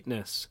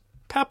sweetness,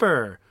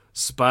 pepper,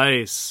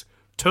 spice,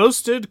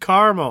 toasted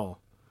caramel.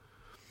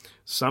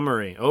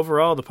 Summary: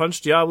 overall, the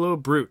Punch Diablo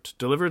Brut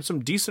delivered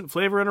some decent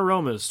flavor and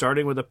aromas,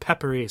 starting with a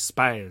peppery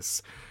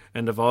spice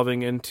and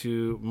evolving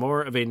into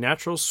more of a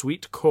natural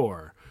sweet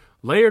core,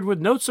 layered with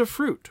notes of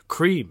fruit,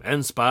 cream,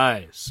 and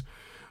spice.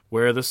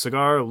 Where the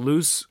cigar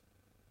loses,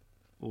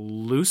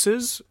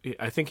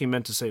 I think he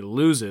meant to say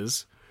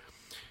loses,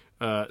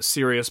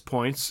 serious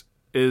points,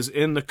 is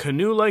in the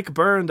canoe-like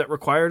burn that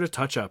required a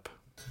touch-up.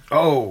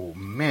 Oh,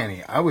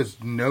 Manny, I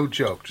was, no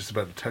joke, just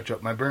about to touch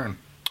up my burn.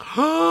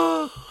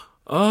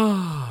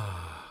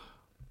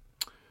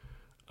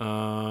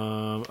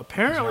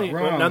 Apparently,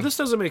 now this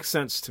doesn't make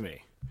sense to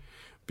me.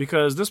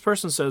 Because this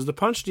person says the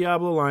Punch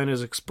Diablo line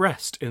is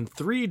expressed in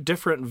 3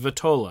 different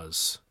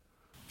vitolas.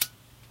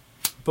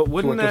 But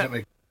wouldn't that...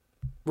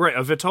 Right,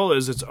 a vitola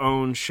is its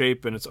own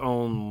shape and its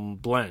own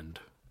blend.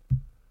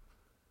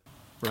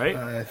 Right?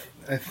 I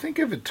think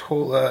a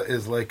vitola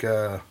is like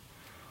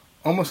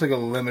almost like a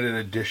limited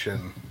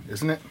edition,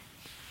 isn't it?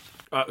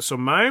 So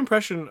my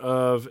impression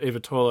of a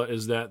vitola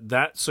is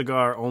that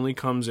cigar only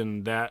comes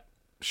in that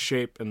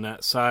shape and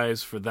that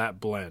size for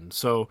that blend.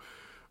 So...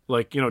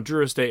 Like,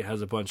 Drew Estate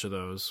has a bunch of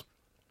those.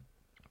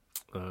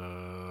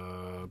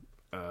 I'm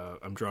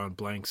drawing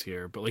blanks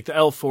here. But like the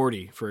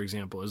L40, for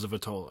example, is a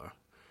Vitola.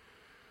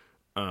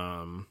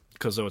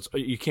 Because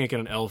you can't get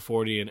an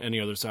L40 in any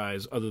other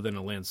size other than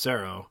a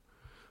Lancero.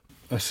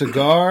 A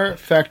cigar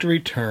factory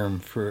term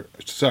for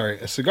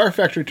a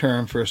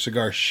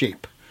cigar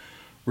shape.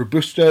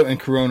 Robusto and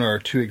Corona are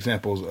 2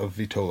 examples of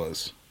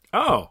Vitolas.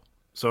 Oh,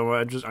 so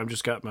I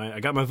got my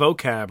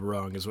vocab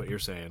wrong, is what you're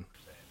saying.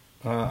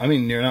 I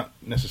mean, you're not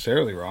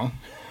necessarily wrong.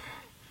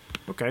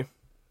 Okay.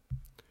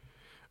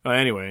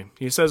 Anyway,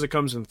 he says it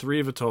comes in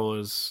 3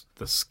 Vitolas: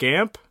 the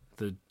Scamp,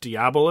 the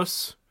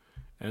Diabolus,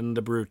 and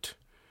the Brut.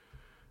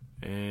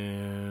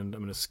 And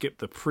I'm going to skip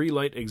the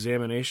pre-light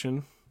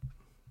examination.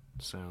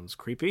 Sounds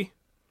creepy.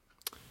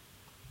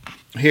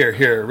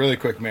 Here, really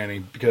quick, Manny,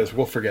 because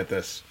we'll forget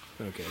this.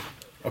 Okay.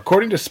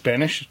 According to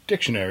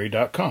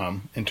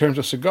SpanishDictionary.com, in terms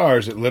of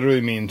cigars, it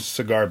literally means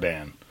cigar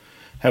ban.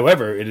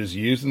 However, it is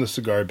used in the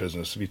cigar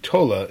business.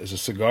 Vitola is a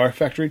cigar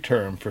factory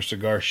term for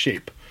cigar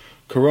shape.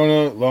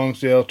 Corona,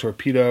 Longsdale,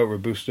 Torpedo,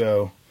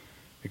 Robusto,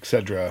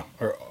 etc.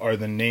 are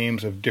the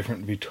names of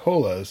different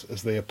Vitolas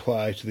as they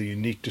apply to the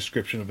unique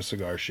description of a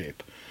cigar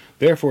shape.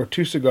 Therefore,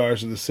 2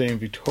 cigars of the same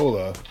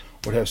Vitola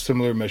would have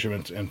similar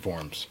measurements and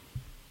forms.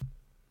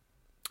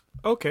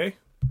 Okay.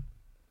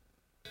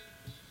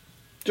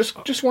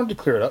 Just wanted to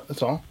clear it up,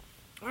 that's all.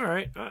 All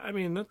right. I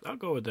mean, I'll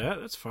go with that.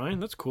 That's fine.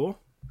 That's cool.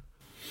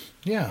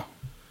 Yeah.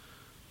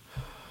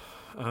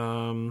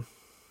 I'm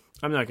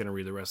not going to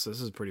read the rest of this.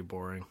 This is pretty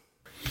boring.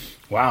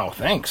 Wow,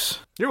 thanks.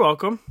 You're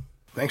welcome.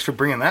 Thanks for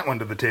bringing that one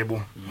to the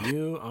table.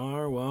 You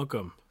are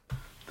welcome.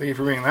 Thank you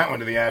for bringing that one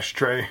to the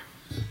ashtray.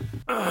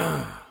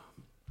 I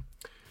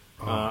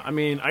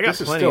mean, I got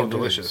this plenty is still of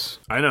delicious.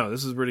 I know,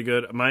 this is pretty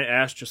good. My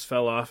ash just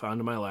fell off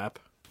onto my lap.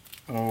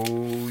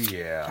 Oh,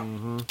 yeah.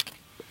 Mm-hmm.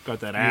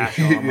 Got that ash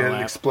all on my lap.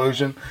 An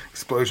explosion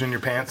in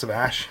your pants of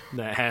ash.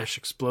 That ash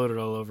exploded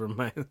all over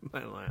my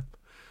lap.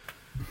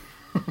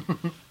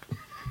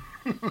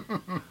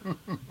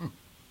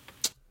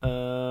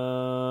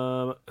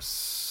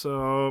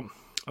 So,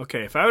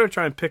 okay, if I were to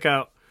try and pick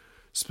out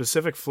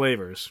specific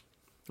flavors,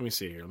 let me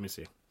see here.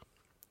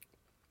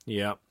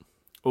 Yep.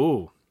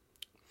 Ooh.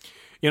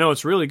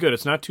 It's really good.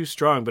 It's not too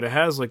strong, but it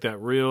has like that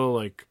real,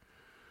 like,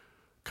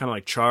 kind of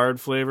like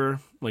charred flavor,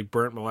 like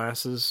burnt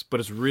molasses, but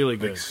it's really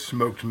good. Like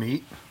smoked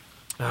meat?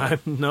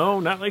 No,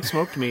 not like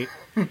smoked meat.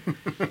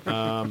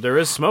 There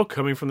is smoke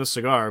coming from the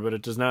cigar, but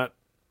it does not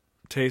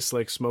taste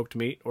like smoked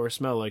meat or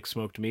smell like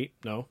smoked meat.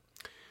 No.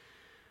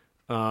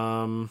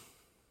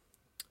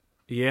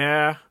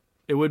 Yeah,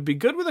 it would be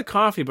good with a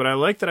coffee, but I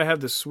like that I have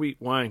this sweet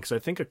wine because I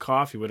think a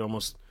coffee would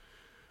almost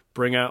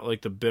bring out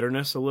like the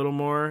bitterness a little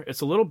more.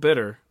 It's a little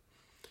bitter,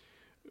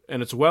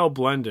 and it's well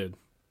blended,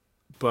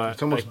 but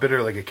it's almost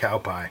bitter like a cow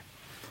pie.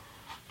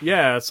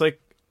 Yeah, it's like,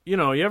 you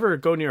ever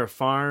go near a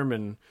farm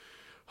and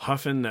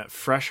huffing that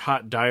fresh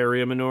hot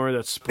diarrhea manure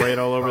that's sprayed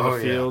all over the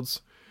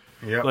fields?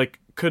 Yeah. Like,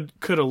 could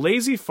a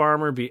lazy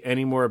farmer be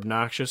any more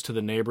obnoxious to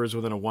the neighbors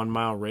within a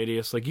 1-mile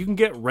radius? Like, you can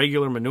get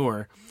regular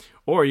manure,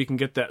 or you can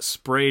get that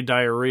spray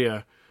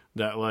diarrhea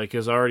that, like,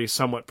 is already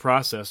somewhat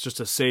processed just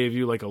to save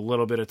you, like, a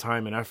little bit of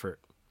time and effort.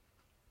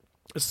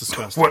 It's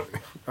disgusting. What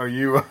are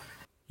you?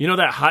 You know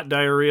that hot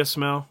diarrhea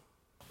smell?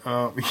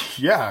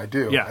 Yeah, I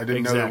do. Yeah, I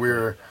didn't know that we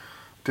were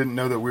Didn't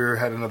know that we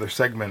had another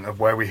segment of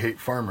why we hate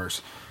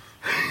farmers.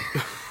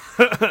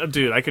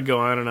 Dude, I could go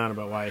on and on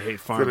about why I hate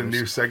farmers. Is that a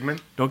new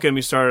segment? Don't get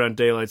me started on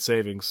daylight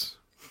savings.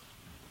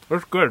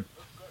 That's good.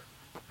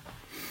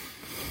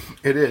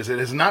 It is. It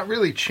has not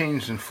really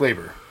changed in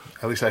flavor.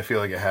 At least I feel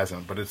like it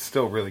hasn't, but it's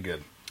still really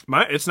good.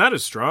 It's not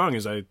as strong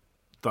as I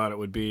thought it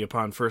would be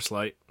upon first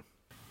light.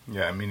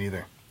 Yeah, me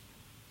neither.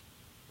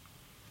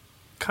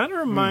 Kind of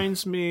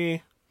reminds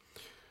me...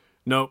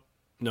 Nope,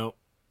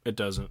 it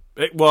doesn't.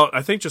 Well,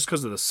 I think just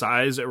because of the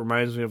size, it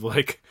reminds me of,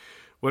 like,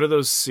 what are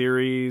those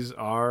series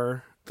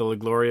are? The La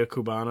Gloria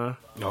Cubana?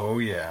 Oh,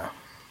 yeah.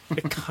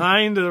 It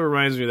kind of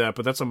reminds me of that,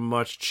 but that's a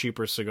much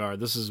cheaper cigar.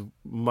 This is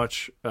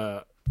much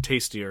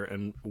tastier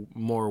and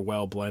more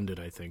well-blended,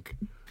 I think.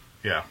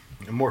 Yeah,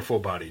 and more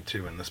full-bodied,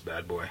 too, in this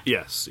bad boy.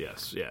 Yes,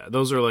 yeah.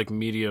 Those are, like,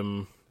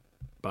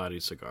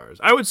 medium-body cigars.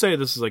 I would say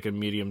this is, like, a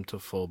medium to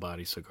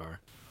full-body cigar.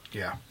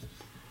 Yeah.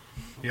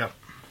 Yep.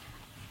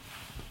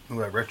 Ooh,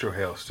 that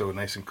retrohale is still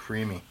nice and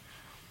creamy.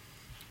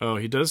 Oh,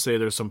 he does say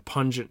there's some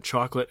pungent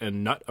chocolate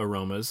and nut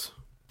aromas.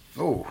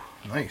 Oh,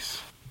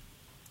 nice.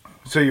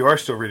 So you are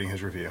still reading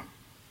his review?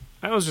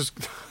 I was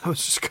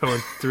just going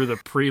through the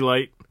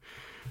pre-light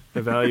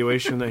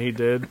evaluation that he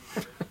did.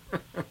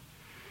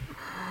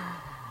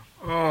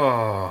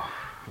 Oh,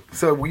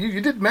 so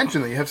you did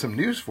mention that you have some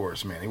news for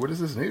us, Manny. What is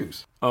this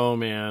news? Oh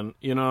man,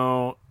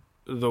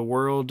 the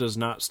world does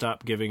not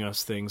stop giving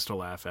us things to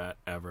laugh at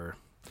ever.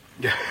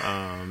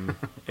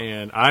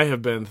 And I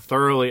have been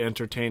thoroughly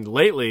entertained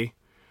lately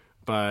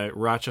by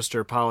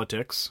Rochester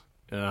politics.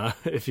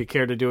 If you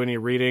care to do any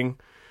reading,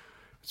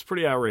 it's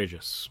pretty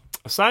outrageous.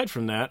 Aside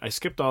from that, I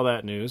skipped all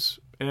that news,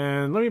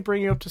 and let me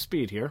bring you up to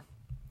speed here.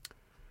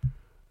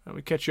 Let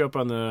me catch you up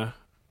on the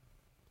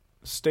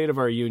state of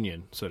our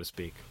union, so to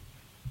speak.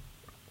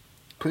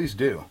 Please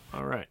do.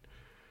 All right.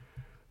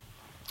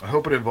 I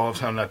hope it involves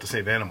how not to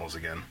save animals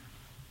again.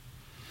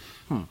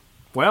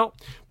 Well,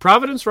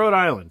 Providence, Rhode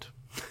Island.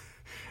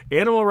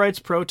 Animal rights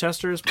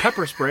protesters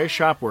pepper spray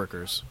shop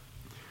workers.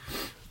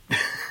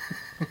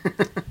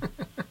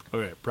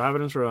 Okay,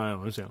 Providence, Rhode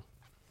Island. Let's see.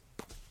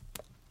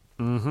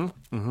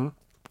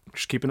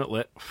 Just keeping it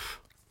lit.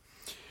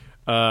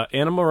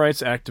 Animal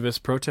rights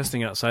activists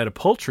protesting outside a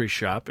poultry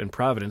shop in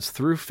Providence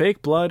threw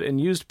fake blood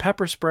and used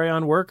pepper spray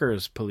on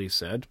workers, police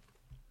said.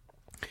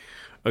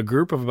 A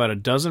group of about a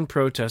dozen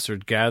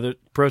protesters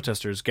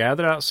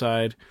gathered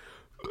outside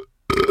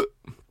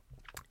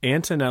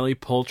Antonelli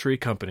Poultry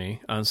Company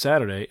on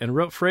Saturday and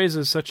wrote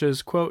phrases such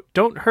as, quote,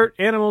 "Don't hurt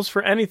animals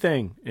for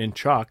anything," in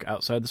chalk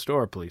outside the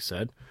store, police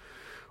said.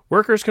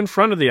 Workers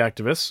confronted the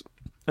activists,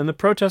 and the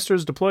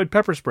protesters deployed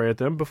pepper spray at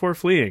them before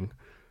fleeing.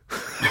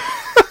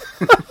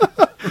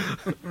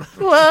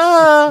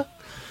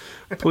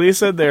 Police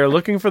said they are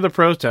looking for the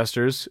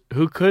protesters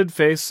who could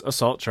face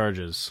assault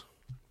charges.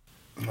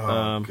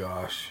 Oh,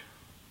 gosh.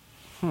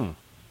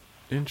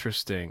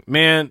 Interesting.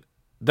 Man,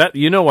 that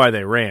you know why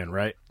they ran,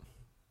 right?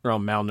 They're all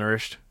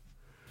malnourished.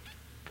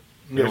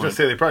 I was going to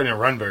say they probably didn't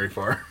run very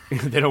far.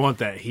 They don't want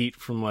that heat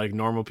from, like,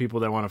 normal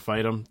people that want to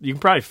fight them. You can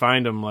probably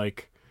find them,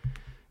 like,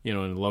 in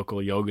a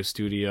local yoga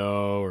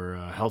studio or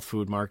a health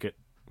food market.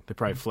 They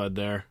probably fled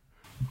there.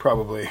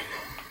 Probably.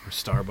 Or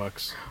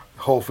Starbucks.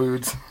 Whole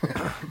Foods.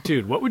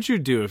 Dude, what would you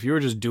do if you were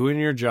just doing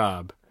your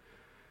job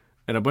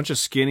and a bunch of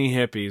skinny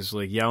hippies,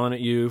 like, yelling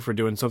at you for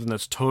doing something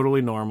that's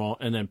totally normal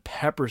and then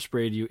pepper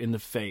sprayed you in the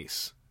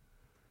face?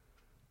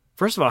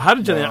 First of all, how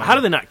did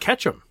they not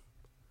catch them?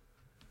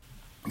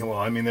 Well,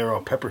 I mean, they were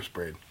all pepper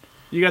sprayed.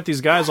 You got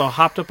these guys all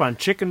hopped up on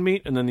chicken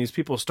meat, and then these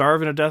people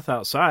starving to death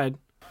outside.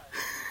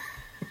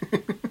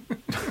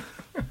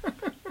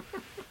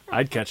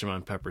 I'd catch them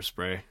on pepper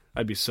spray.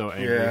 I'd be so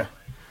angry. Yeah.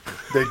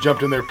 They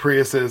jumped in their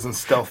Priuses and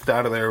stealthed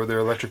out of there with their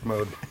electric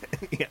mode.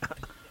 Yeah.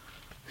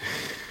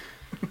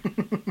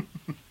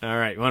 All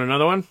right, you want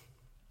another one?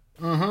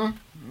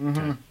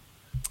 Okay.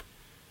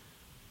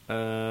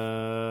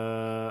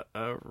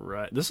 All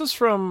right. This is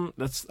from...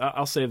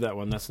 I'll save that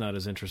one. That's not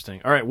as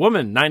interesting. All right.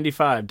 Woman,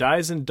 95,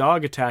 dies in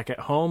dog attack at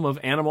home of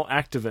animal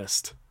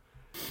activist.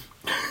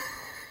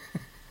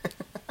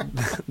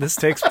 This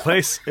takes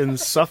place in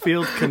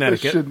Suffield,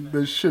 Connecticut.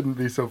 This shouldn't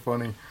be so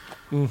funny.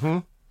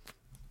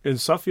 In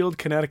Suffield,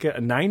 Connecticut,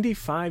 a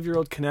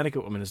 95-year-old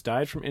Connecticut woman has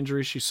died from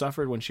injuries she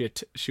suffered when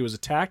she was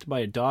attacked by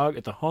a dog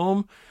at the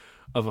home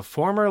of a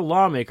former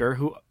lawmaker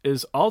who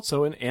is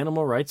also an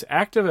animal rights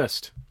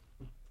activist.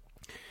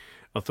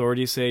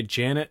 Authorities say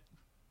Janet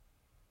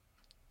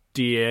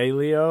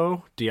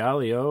Dialio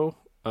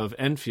of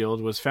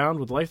Enfield was found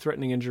with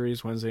life-threatening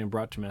injuries Wednesday and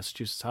brought to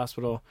Massachusetts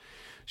Hospital.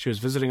 She was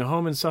visiting a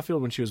home in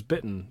Suffield when she was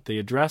bitten. The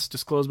address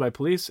disclosed by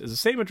police is the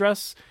same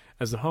address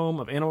as the home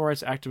of animal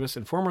rights activist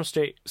and former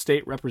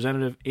state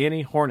Representative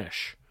Annie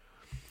Hornish.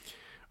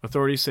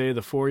 Authorities say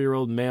the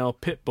 4-year-old male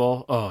pit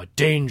bull,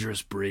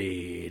 dangerous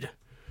breed.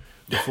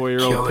 The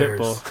 4-year-old pit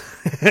bull,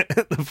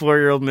 the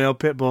 4-year-old male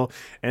pit bull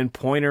and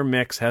pointer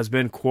mix has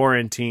been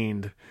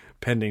quarantined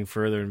pending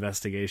further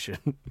investigation.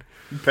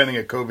 Pending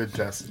a COVID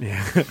test.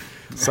 Yeah.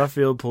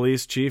 Suffield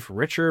Police Chief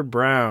Richard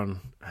Brown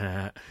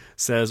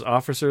says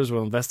officers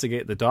will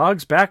investigate the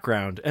dog's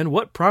background and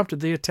what prompted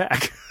the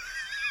attack.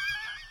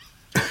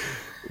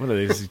 What are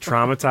they? Is he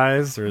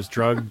traumatized or his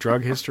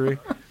drug history?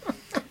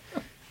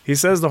 He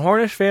says the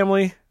Hornish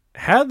family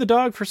had the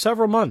dog for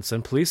several months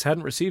and police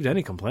hadn't received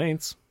any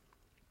complaints.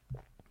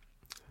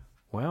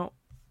 Well,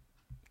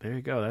 there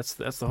you go. That's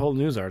the whole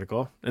news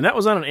article. And that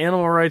was on an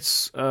animal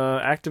rights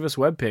activist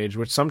webpage,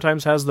 which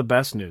sometimes has the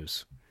best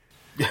news.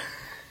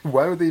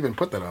 Why would they even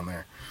put that on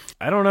there?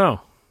 I don't know.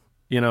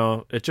 You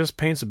know, it just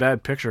paints a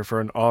bad picture for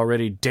an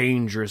already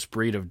dangerous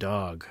breed of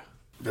dog.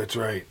 That's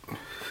right.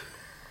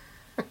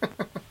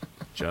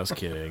 Just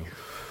kidding.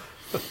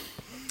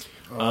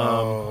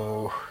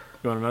 Oh.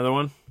 You want another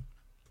one?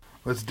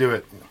 Let's do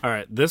it. All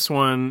right. This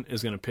one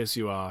is going to piss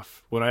you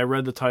off. When I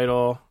read the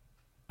title,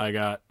 I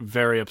got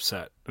very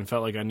upset and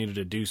felt like I needed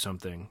to do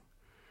something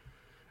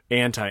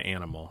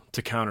anti-animal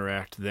to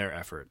counteract their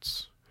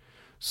efforts.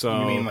 So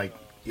you mean like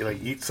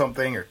eat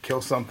something or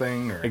kill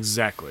something or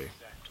exactly,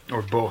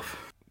 or both?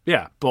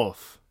 Yeah,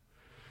 both.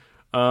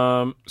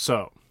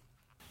 So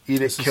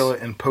eat it, kill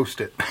it, and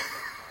post it.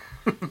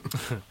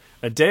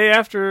 A day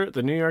after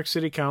the New York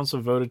City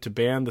Council voted to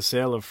ban the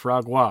sale of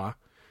foie gras,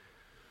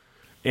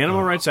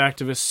 animal rights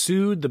activists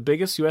sued the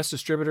biggest U.S.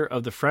 distributor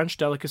of the French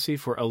delicacy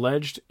for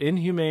alleged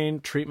inhumane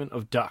treatment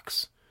of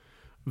ducks.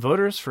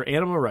 Voters for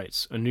Animal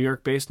Rights, a New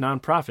York-based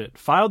nonprofit,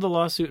 filed the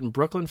lawsuit in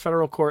Brooklyn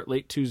federal court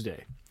late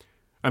Thursday.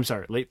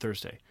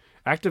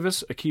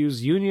 Activists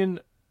accuse Union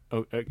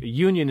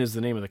is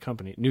the name of the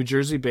company, New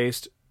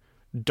Jersey-based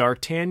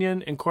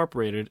D'Artagnan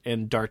Incorporated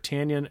and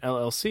D'Artagnan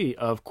LLC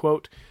of,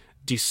 quote,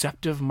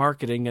 deceptive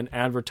marketing and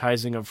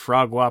advertising of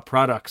foie gras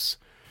products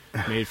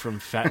made from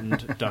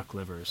fattened duck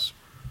livers.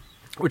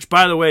 Which,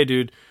 by the way,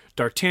 dude,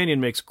 D'Artagnan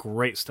makes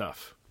great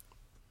stuff.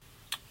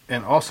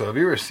 And also, have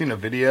you ever seen a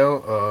video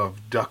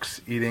of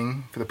ducks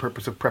eating for the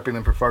purpose of prepping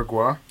them for foie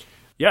gras?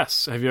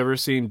 Yes. Have you ever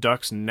seen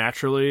ducks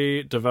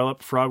naturally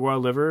develop foie gras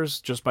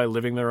livers just by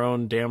living their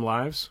own damn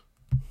lives?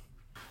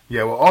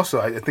 Yeah, well, also,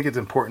 I think it's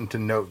important to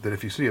note that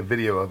if you see a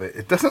video of it,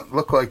 it doesn't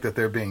look like that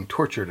they're being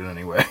tortured in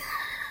any way.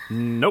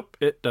 Nope,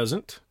 it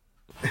doesn't.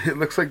 It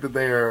looks like that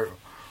they are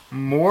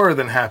more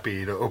than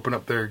happy to open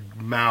up their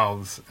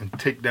mouths and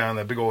take down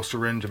that big old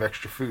syringe of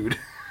extra food.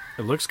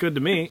 It looks good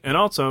to me. And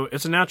also,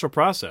 it's a natural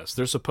process.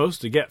 They're supposed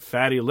to get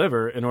fatty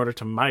liver in order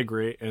to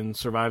migrate and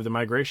survive the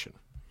migration.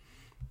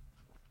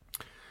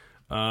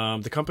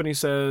 The company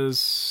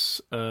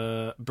says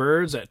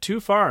birds at 2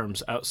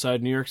 farms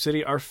outside New York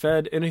City are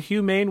fed in a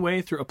humane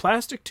way through a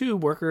plastic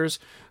tube workers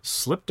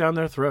slip down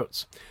their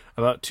throats.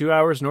 About 2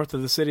 hours north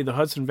of the city, the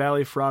Hudson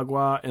Valley Foie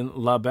Gras and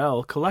La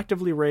Belle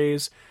collectively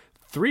raise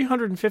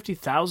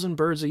 350,000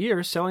 birds a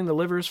year, selling the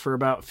livers for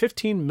about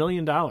 $15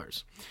 million,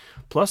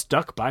 plus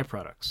duck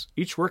byproducts.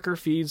 Each worker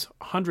feeds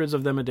hundreds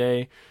of them a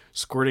day,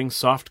 squirting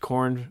soft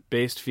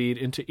corn-based feed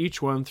into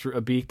each one through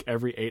a beak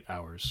every 8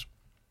 hours.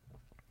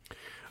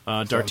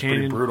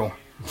 D'Artagnan, brutal.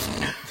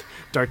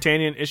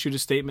 D'Artagnan issued a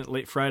statement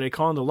late Friday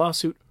calling the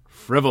lawsuit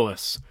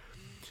frivolous.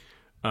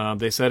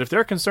 They said if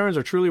their concerns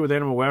are truly with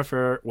animal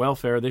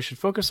welfare, they should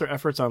focus their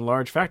efforts on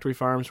large factory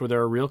farms where there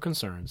are real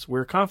concerns.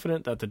 We're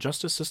confident that the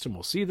justice system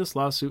will see this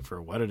lawsuit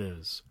for what it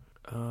is.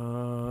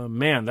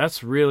 Man,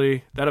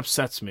 that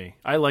upsets me.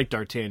 I like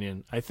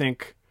D'Artagnan. I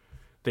think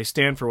they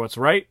stand for what's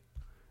right,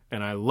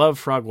 and I love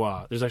foie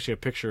gras. There's actually a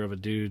picture of a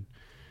dude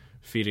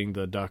feeding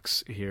the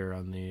ducks here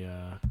on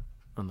the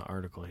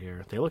article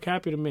here. They look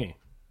happy to me.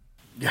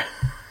 Yeah,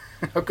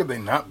 how could they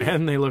not be?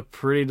 And they look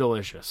pretty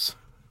delicious.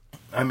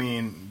 I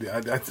mean,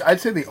 I'd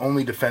say the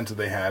only defense that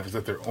they have is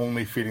that they're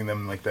only feeding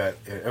them like that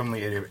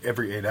only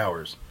every 8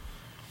 hours.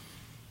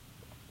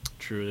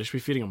 True, they should be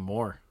feeding them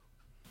more.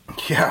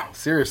 Yeah,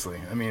 seriously.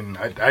 I mean,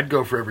 I'd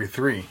go for every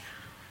 3.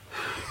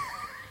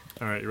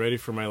 All right, you ready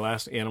for my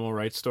last animal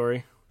rights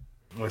story?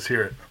 Let's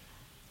hear it.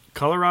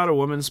 Colorado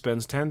woman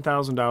spends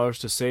 $10,000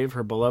 to save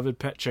her beloved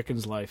pet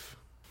chicken's life.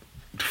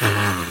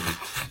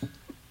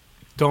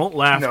 Don't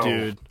laugh, No.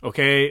 dude.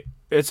 Okay,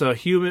 it's a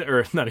human,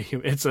 or not a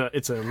human. It's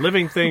a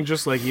living thing,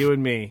 just like you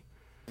and me.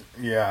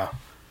 Yeah.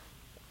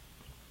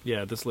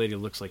 Yeah, this lady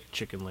looks like a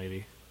chicken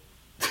lady.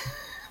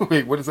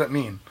 Wait, what does that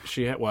mean?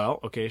 She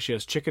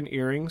has chicken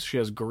earrings. She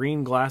has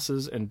green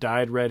glasses and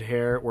dyed red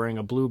hair, wearing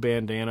a blue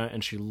bandana,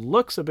 and she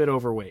looks a bit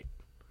overweight.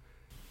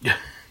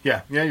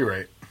 Yeah, you're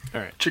right.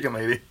 All right. Chicken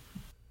lady.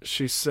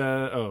 She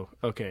said, oh,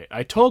 okay.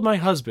 I told my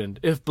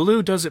husband, if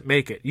Blue doesn't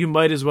make it, you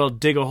might as well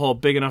dig a hole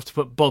big enough to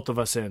put both of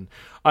us in.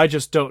 I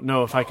just don't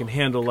know if I can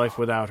handle life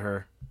without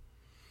her.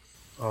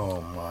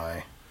 Oh, my.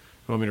 You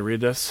want me to read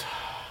this?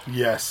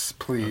 Yes,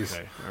 please.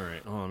 Okay, all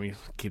right. Oh, let me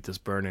keep this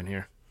burning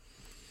here.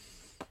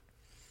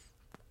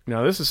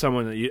 Now, this is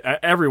someone that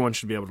everyone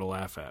should be able to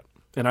laugh at.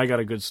 And I got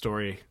a good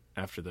story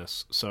after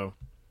this. So,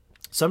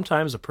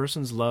 sometimes a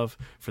person's love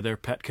for their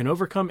pet can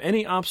overcome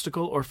any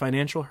obstacle or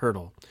financial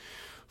hurdle.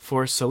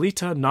 For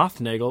Salita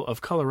Nothnagel of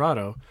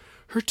Colorado,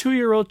 her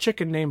 2-year-old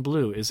chicken named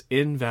Blue is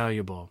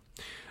invaluable.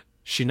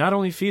 She not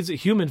only feeds it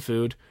human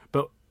food,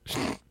 but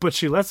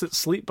she lets it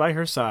sleep by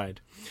her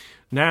side.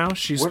 Now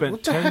she spent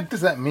What the heck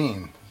does that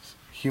mean?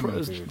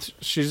 human food.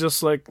 She's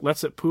just like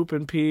lets it poop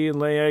and pee and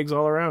lay eggs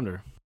all around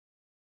her.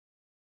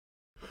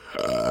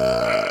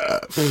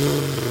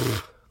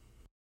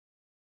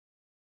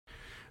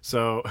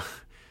 So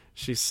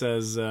she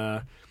says,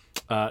 the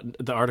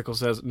article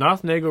says,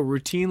 Nothnagel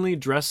routinely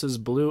dresses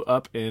Blue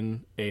up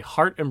in a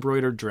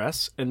heart-embroidered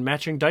dress and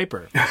matching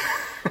diaper.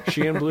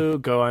 She and Blue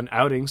go on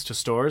outings to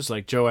stores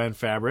like Joann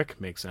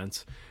Fabric, makes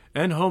sense,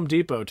 and Home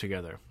Depot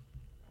together.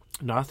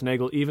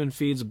 Nothnagel even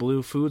feeds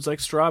Blue foods like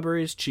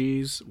strawberries,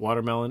 cheese,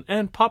 watermelon,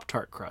 and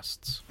Pop-Tart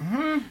crusts.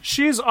 Mm-hmm.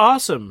 She's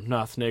awesome,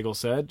 Nothnagel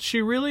said.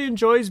 She really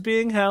enjoys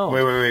being held.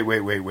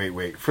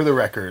 Wait. For the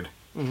record,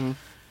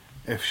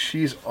 if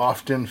she's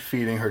often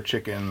feeding her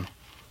chicken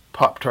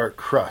Pop-Tart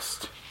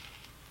crust,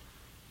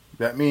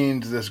 that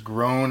means this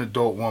grown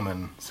adult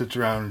woman sits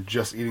around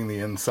just eating the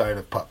inside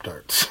of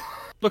Pop-Tarts.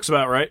 Looks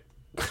about right.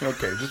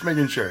 Okay, just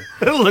making sure.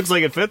 It looks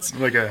like it fits.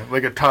 Like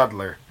a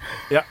toddler.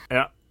 Yeah.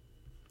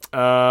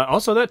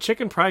 Also, that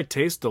chicken probably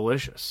tastes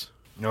delicious.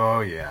 Oh,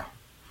 yeah.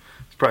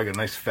 It's probably got a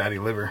nice fatty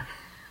liver.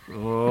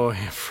 Oh,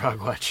 yeah,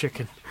 frog-white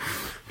chicken.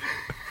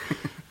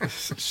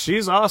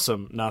 She's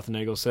awesome,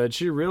 Nothnagel said.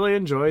 She really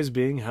enjoys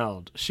being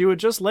held. She would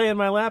just lay in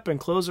my lap and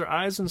close her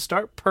eyes and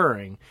start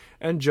purring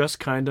and just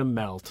kind of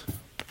melt.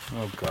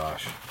 Oh,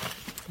 gosh.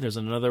 There's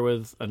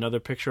another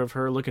picture of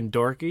her looking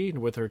dorky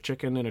with her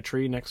chicken in a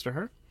tree next to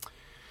her.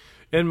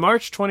 In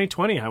March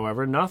 2020,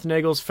 however,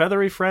 Nothnagel's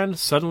feathery friend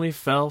suddenly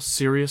fell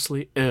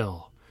seriously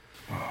ill.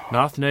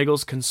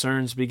 Nothnagel's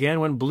concerns began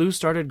when Blue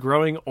started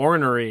growing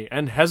ornery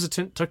and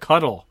hesitant to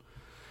cuddle.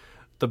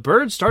 The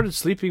bird started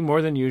sleeping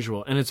more than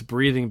usual, and its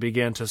breathing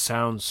began to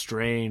sound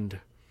strained.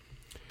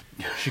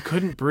 She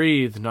couldn't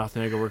breathe,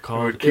 Nothnagel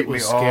recalled. It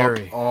was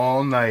scary.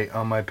 All night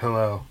on my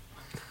pillow.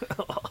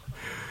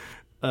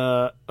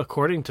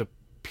 According to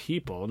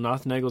People,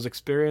 Nothnagel's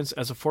experience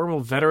as a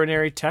formal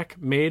veterinary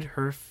tech made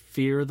her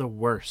fear the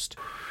worst.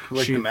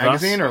 Like the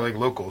magazine or like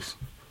Locals?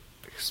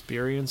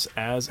 Experience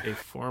as a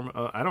form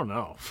of, I don't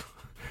know.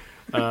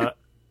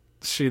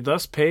 She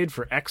thus paid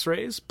for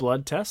x-rays,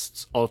 blood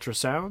tests,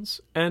 ultrasounds,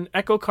 and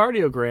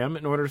echocardiogram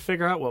in order to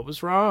figure out what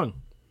was wrong.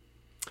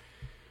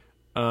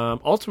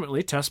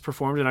 Ultimately, tests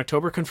performed in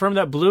October confirmed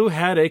that Blue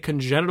had a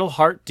congenital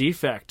heart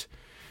defect.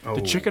 Oh.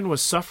 The chicken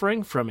was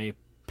suffering from a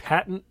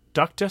patent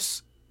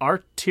ductus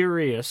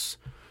arteriosus,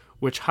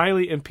 which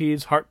highly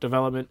impedes heart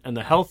development and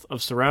the health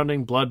of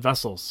surrounding blood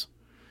vessels,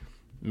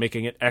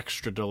 making it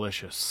extra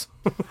delicious.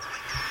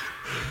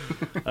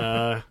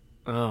 Oh,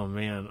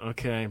 man.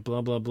 Okay,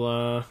 blah, blah,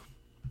 blah.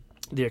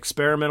 The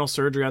experimental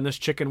surgery on this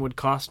chicken would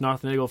cost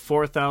Nothnagel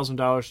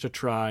 $4,000 to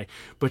try,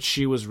 but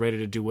she was ready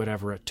to do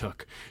whatever it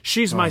took.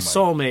 She's my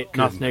soulmate,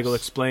 Nothnagel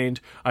explained.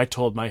 I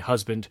told my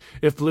husband,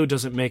 if Blue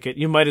doesn't make it,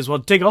 you might as well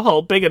dig a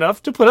hole big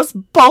enough to put us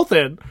both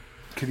in.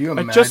 Could you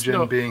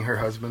imagine being her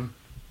husband?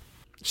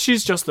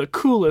 She's just the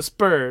coolest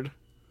bird.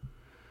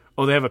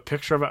 Oh, they have a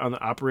picture of it on the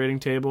operating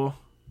table?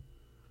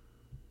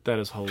 That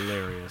is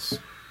hilarious.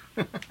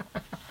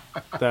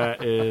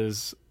 That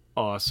is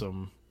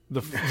awesome.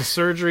 The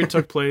surgery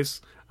took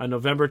place on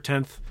November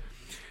 10th,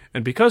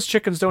 and because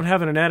chickens don't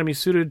have an anatomy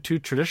suited to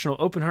traditional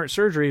open-heart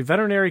surgery,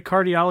 veterinary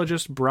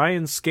cardiologist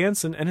Brian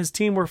Scanson and his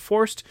team were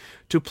forced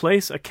to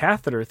place a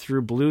catheter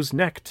through Blue's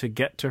neck to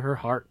get to her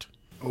heart.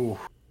 Oh.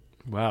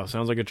 Wow,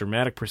 sounds like a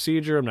dramatic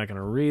procedure. I'm not going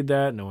to read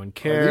that. No one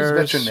cares. Are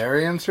these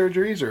veterinarian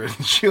surgeries, or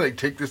did she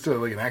take this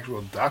to an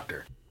actual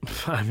doctor?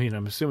 I mean,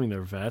 I'm assuming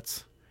they're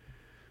vets.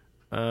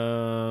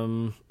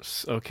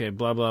 Okay,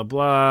 blah, blah,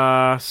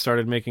 blah.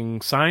 Started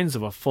making signs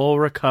of a full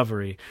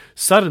recovery.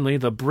 Suddenly,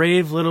 the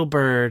brave little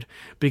bird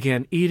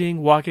began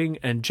eating, walking,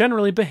 and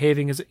generally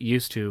behaving as it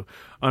used to.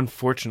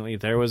 Unfortunately,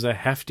 there was a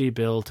hefty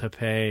bill to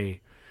pay.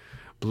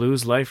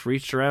 Blue's life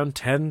reached around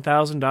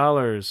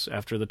 $10,000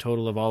 after the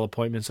total of all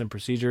appointments and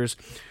procedures.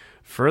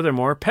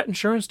 Furthermore, pet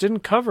insurance didn't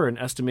cover an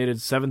estimated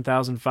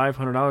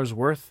 $7,500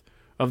 worth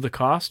of the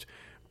cost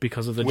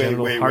because of the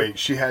genital heart. Wait.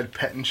 She had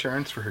pet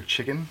insurance for her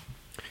chicken?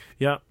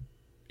 Yep.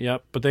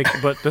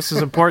 But this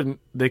is important.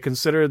 They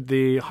considered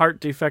the heart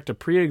defect a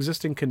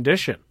pre-existing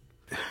condition.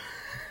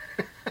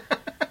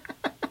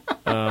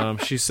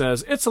 She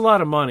says, it's a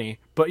lot of money,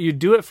 but you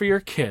do it for your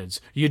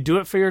kids. You do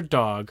it for your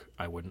dog.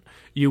 I wouldn't.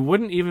 You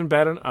wouldn't even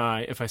bat an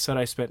eye if I said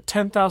I spent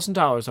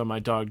 $10,000 on my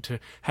dog to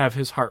have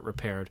his heart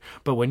repaired.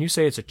 But when you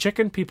say it's a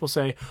chicken, people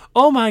say,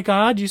 oh my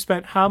God, you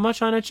spent how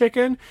much on a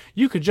chicken?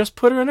 You could just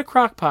put her in a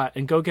crock pot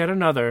and go get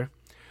another.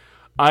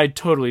 I'd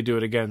totally do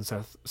it again,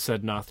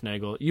 said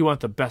Nothnagel. You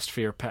want the best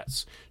for your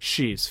pets.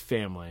 She's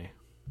family.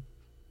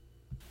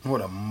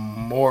 What a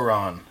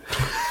moron.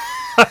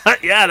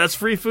 Yeah, that's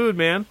free food,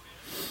 man.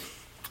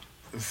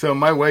 So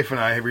my wife and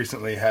I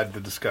recently had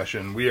the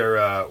discussion.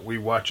 We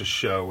watch a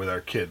show with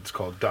our kids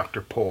called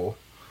Dr. Pole.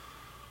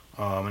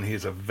 And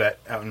he's a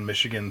vet out in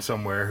Michigan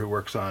somewhere who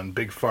works on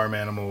big farm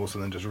animals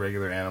and then just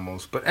regular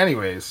animals. But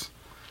anyways,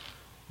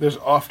 there's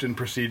often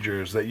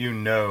procedures that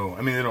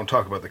they don't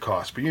talk about the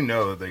cost, but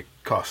that they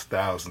cost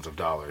thousands of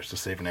dollars to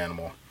save an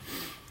animal.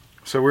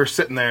 So we're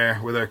sitting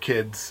there with our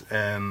kids,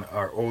 and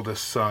our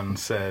oldest son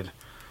said,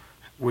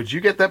 would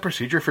you get that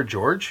procedure for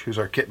George, who's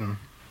our kitten?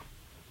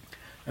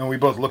 And we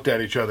both looked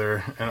at each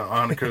other, and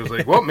Annika was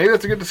like, well, maybe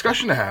that's a good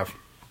discussion to have.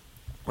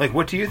 Like,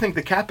 what do you think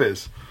the cap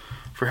is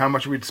for how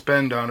much we'd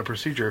spend on a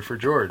procedure for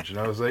George? And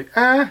I was like,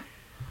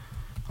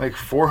 like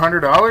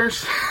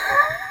 $400?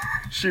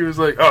 She was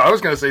like, oh, I was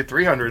going to say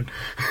 $300.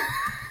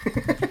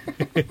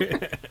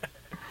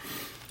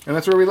 And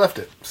that's where we left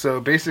it.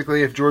 So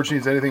basically, if George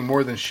needs anything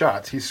more than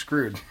shots, he's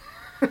screwed.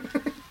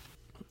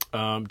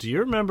 Do you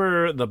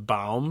remember the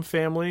Baum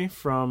family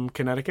from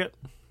Connecticut?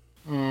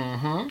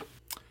 Mm-hmm.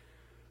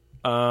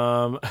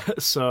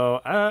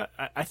 So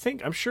I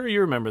think, I'm sure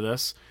you remember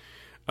this.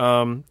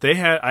 They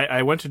had,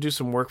 I went to do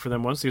some work for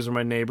them once. These are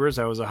my neighbors.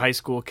 I was a high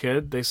school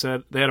kid. They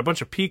said they had a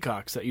bunch of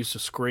peacocks that used to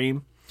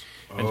scream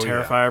and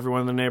terrify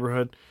everyone in the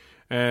neighborhood.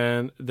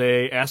 And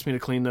they asked me to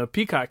clean the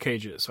peacock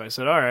cages. So I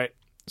said, all right.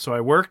 So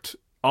I worked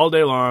all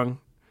day long.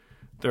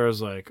 There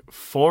was like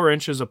 4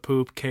 inches of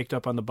poop caked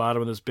up on the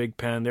bottom of this big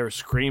pen. They were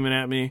screaming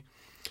at me.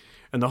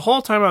 And the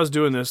whole time I was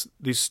doing this,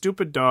 these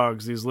stupid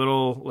dogs, these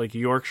little like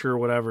Yorkshire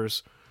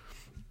whatevers,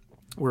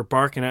 were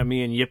barking at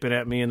me and yipping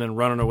at me and then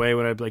running away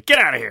when I'd be like, get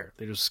out of here.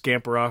 They just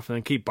scamper off and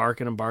then keep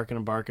barking and barking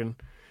and barking.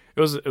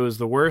 It was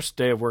the worst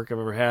day of work I've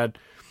ever had.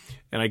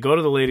 And I go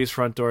to the lady's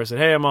front door. I said,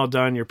 hey, I'm all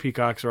done. Your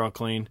peacocks are all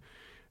clean.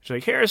 She's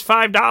like, here's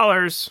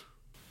 $5.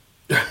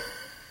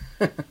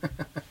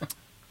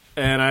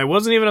 And I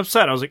wasn't even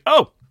upset. I was like,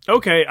 oh,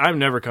 okay, I'm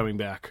never coming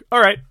back. All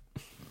right.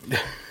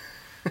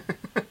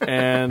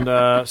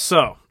 And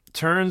so,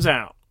 turns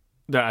out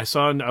that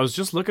I was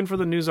just looking for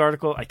the news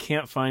article. I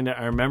can't find it.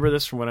 I remember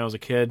this from when I was a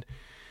kid.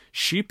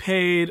 She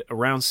paid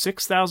around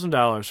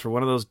 $6,000 for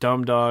one of those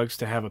dumb dogs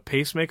to have a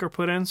pacemaker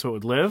put in so it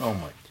would live. Oh,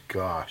 my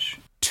gosh.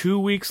 2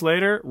 weeks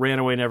later, ran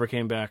away, never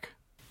came back.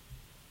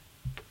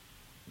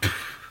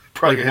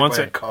 Probably like hit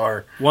by a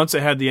car. Once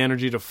it had the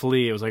energy to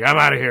flee, it was like, I'm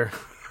out of here.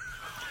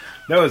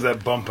 That was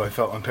that bump I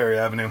felt on Perry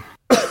Avenue.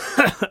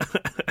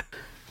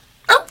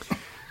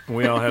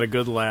 We all had a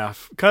good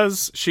laugh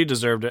because she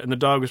deserved it, and the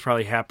dog was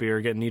probably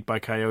happier getting eaten by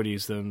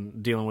coyotes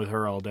than dealing with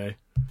her all day.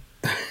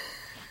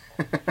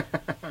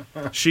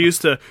 She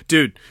used to,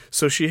 dude.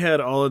 So she had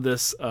all of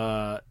this,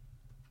 what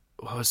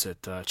was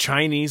it?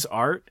 Chinese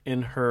art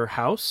in her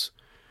house,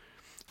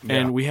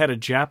 and we had a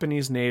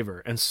Japanese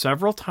neighbor, and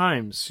several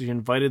times she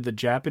invited the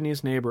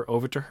Japanese neighbor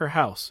over to her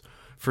house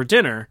for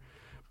dinner,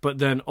 but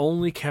then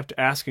only kept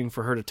asking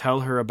for her to tell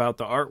her about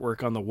the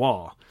artwork on the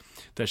wall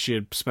that she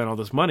had spent all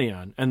this money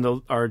on.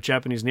 And our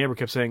Japanese neighbor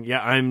kept saying, yeah,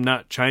 I'm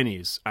not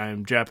Chinese.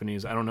 I'm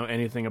Japanese. I don't know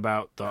anything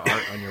about the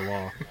art on your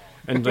wall.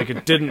 And like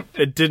it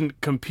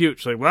didn't compute.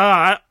 She's like,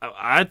 well,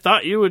 I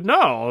thought you would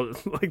know.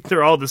 Like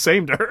they're all the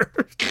same to her.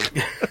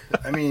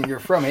 I mean, you're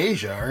from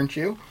Asia, aren't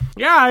you?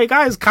 Yeah, you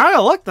guys kind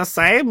of look the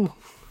same.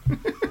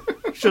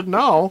 Should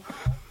know.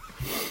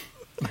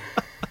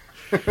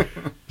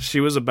 She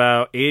was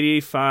about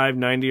 85,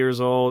 90 years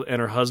old, and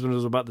her husband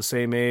was about the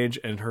same age,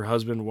 and her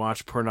husband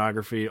watched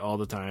pornography all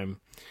the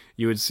time.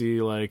 You would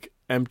see, like,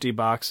 empty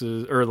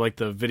boxes, or, like,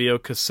 the video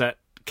cassette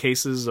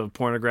cases of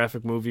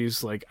pornographic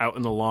movies, like, out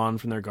in the lawn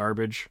from their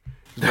garbage.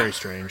 It was very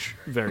strange.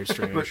 Very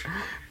strange.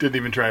 Didn't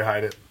even try to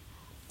hide it.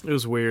 It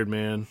was weird,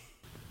 man.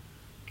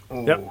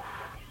 Oh. Yep.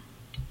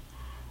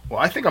 Well,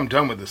 I think I'm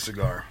done with this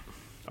cigar.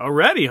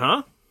 Already,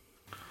 huh?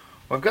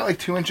 Well, I've got, like,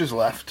 2 inches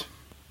left.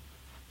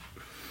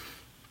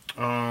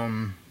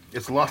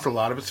 It's lost a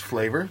lot of its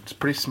flavor. It's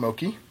pretty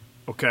smoky.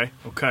 Okay,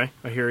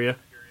 I hear you.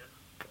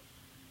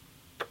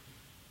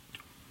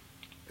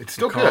 It's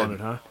still You're calling good.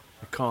 it, huh?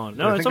 You're calling it.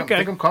 No, it's I okay.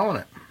 think I'm calling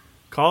it.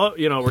 Call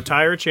it,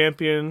 retire a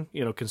champion,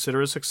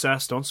 consider a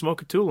success. Don't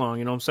smoke it too long,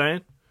 you know what I'm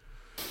saying?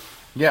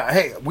 Yeah,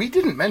 hey, we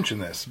didn't mention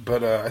this,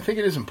 but I think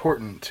it is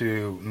important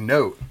to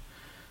note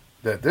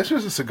that this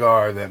was a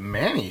cigar that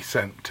Manny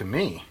sent to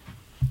me.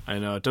 I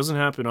know, it doesn't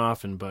happen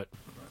often, but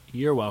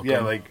you're welcome.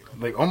 Yeah,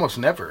 like almost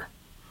never.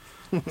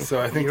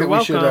 So I think You're that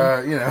we should,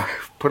 welcome.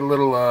 put a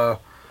little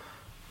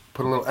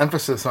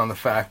emphasis on the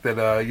fact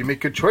that you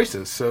make good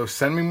choices. So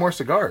send me more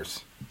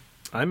cigars.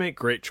 I make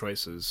great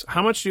choices.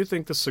 How much do you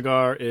think the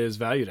cigar is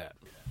valued at?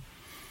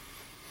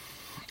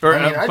 Or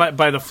I mean,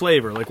 by the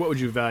flavor, like what would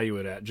you value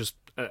it at, just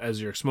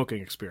as your smoking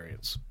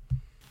experience?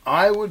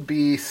 I would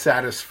be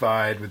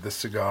satisfied with the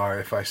cigar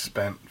if I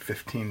spent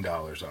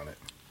 $15 on it.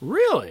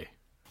 Really?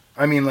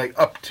 I mean, like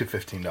up to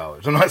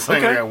 $15. I'm not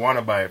saying Okay. like, I want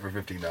to buy it for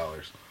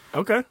 $15.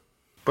 Okay.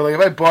 But like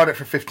if I bought it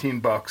for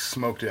 $15,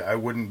 smoked it, I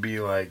wouldn't be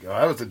like, oh,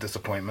 that was a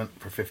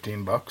disappointment for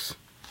 $15.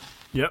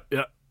 Yep.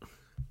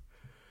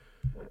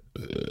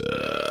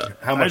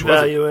 How much I'd was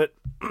value it.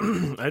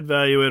 I'd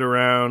value it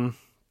around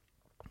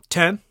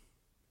 10,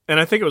 and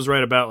I think it was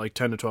right about like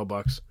 $10 to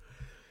 $12. it?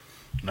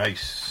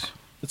 Nice.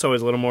 It's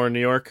always a little more in New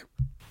York.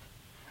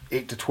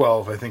 8 to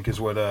 12, I think, is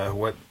what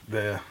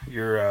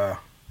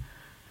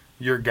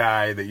your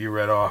guy that you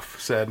read off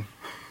said.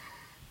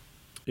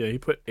 Yeah, he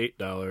put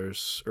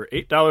 $8 or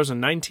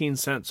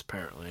 $8.19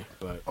 apparently.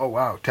 But Oh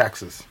wow,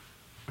 taxes.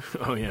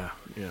 oh yeah.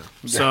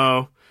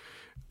 So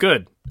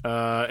good.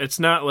 It's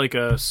not like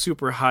a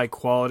super high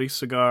quality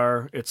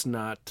cigar. It's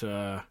not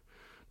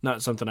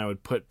something I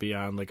would put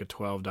beyond like a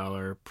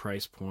 $12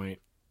 price point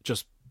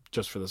just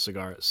for the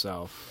cigar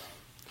itself.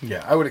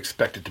 Yeah, I would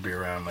expect it to be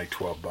around like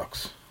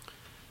 $12.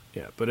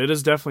 Yeah, but it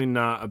is definitely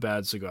not a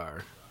bad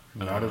cigar.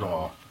 Not at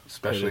all,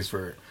 especially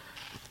for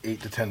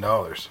 $8 to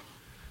 $10.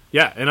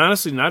 Yeah, and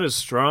honestly, not as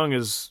strong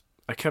as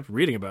I kept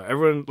reading about.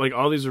 Everyone, like,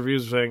 all these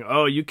reviews are saying,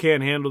 "Oh, you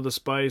can't handle the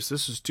spice.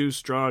 This is too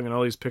strong," and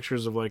all these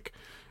pictures of like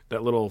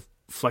that little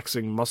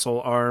flexing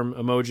muscle arm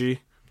emoji.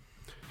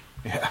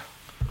 Yeah.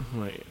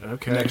 I'm like,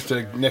 okay.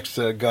 Next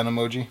to gun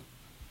emoji.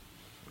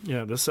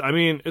 Yeah, this. I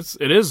mean,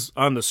 it is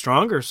on the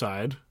stronger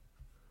side.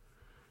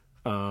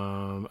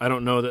 I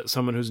don't know that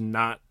someone who's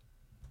not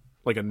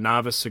like a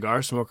novice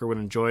cigar smoker would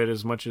enjoy it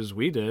as much as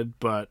we did,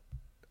 but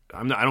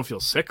I don't feel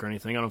sick or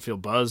anything. I don't feel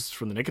buzzed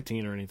from the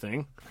nicotine or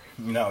anything.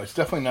 No, it's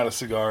definitely not a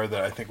cigar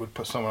that I think would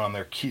put someone on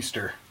their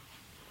keister.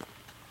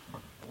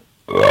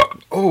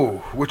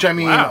 Oh, which I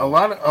mean, wow. a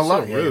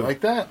lot, yeah, you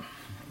like that?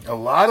 A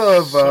lot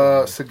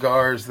of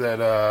cigars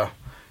that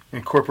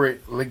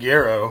incorporate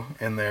Ligero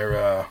in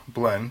their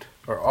blend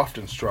are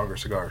often stronger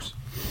cigars.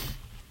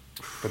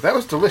 But that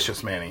was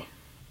delicious, Manny.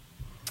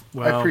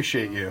 Well, I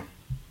appreciate you.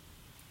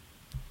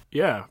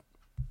 Yeah.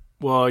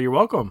 Well, you're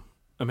welcome.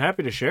 I'm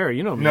happy to share.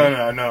 You know me.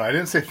 No. I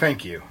didn't say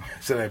thank you.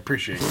 I said I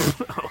appreciate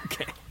you.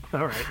 Okay.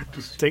 All right.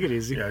 Just take it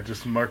easy. Yeah,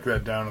 just mark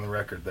that down on the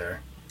record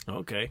there.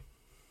 Okay.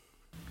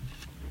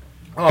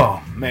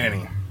 Oh,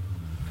 Manny.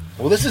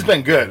 Well, this has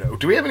been good.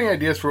 Do we have any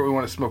ideas for what we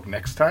want to smoke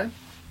next time?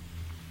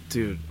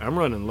 Dude, I'm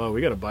running low. We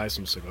got to buy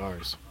some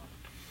cigars.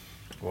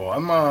 Well,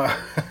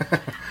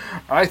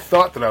 I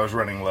thought that I was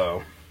running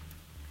low.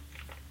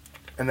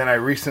 And then I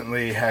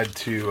recently had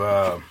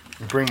to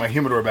bring my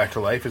humidor back to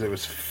life as it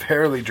was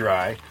fairly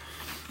dry.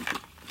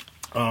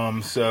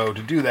 So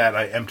to do that,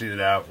 I emptied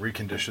it out,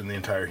 reconditioned the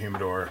entire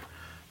humidor.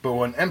 But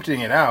when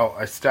emptying it out,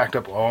 I stacked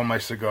up all my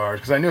cigars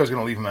because I knew I was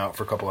going to leave them out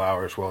for a couple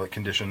hours while it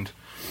conditioned.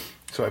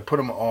 So I put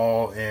them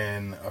all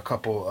in a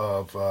couple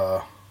of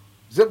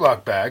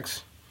Ziploc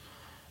bags,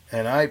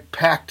 and I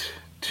packed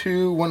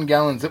 2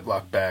 1-gallon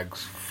Ziploc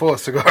bags full of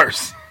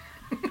cigars.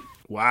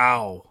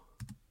 Wow.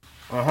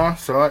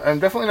 So I'm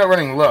definitely not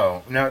running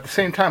low. Now, at the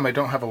same time, I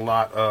don't have a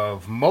lot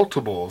of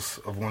multiples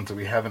of ones that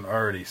we haven't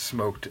already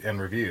smoked and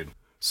reviewed.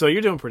 So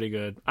you're doing pretty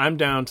good. I'm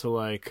down to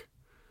like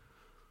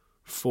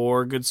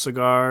 4 good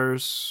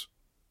cigars,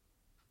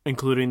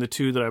 including the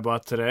 2 that I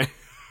bought today.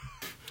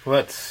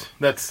 Well,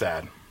 that's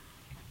sad.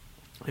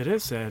 It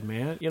is sad,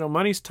 man. You know,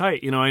 money's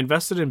tight. You know, I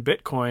invested in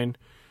Bitcoin,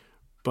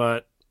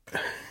 but I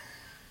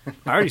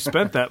already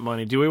spent that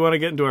money. Do we want to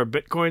get into our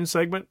Bitcoin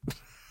segment?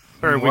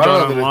 Or have we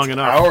gone on long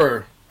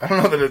enough? I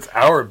don't know that it's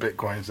our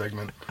Bitcoin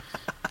segment.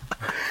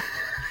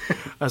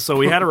 So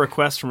we had a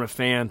request from a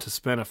fan to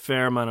spend a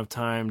fair amount of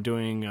time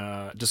doing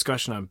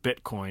discussion on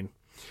Bitcoin.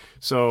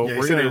 So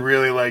yeah, he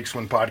really likes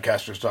when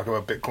podcasters talk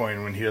about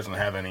Bitcoin when he doesn't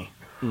have any.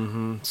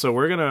 Mm-hmm. So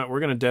we're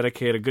gonna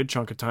dedicate a good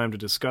chunk of time to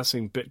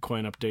discussing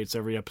Bitcoin updates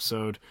every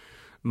episode.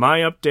 My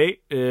update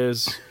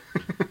is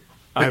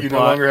no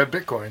longer have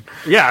Bitcoin.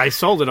 Yeah, I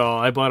sold it all.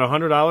 I bought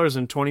 $100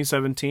 in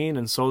 2017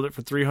 and sold it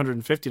for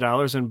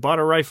 $350 and bought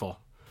a rifle.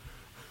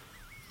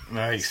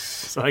 Nice.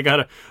 So I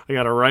got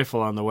a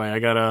rifle on the way. I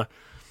got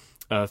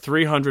a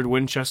 300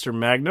 Winchester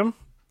Magnum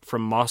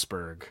from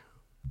Mossberg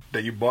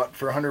that you bought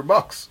for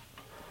 $100.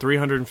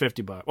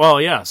 $350.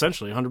 Well, yeah,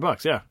 essentially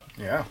 $100. Yeah.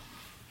 Yeah.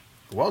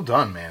 Well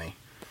done, Manny.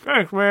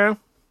 Thanks, man.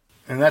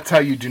 And that's how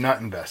you do not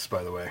invest,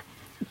 by the way.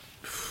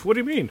 What do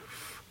you mean?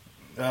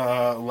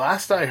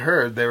 Last I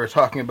heard, they were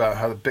talking about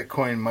how the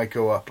Bitcoin might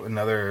go up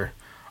another.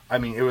 I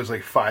mean, it was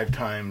like 5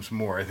 times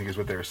more, I think is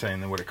what they were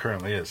saying, than what it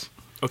currently is.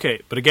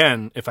 Okay, but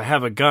again, if I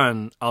have a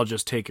gun, I'll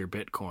just take your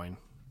Bitcoin.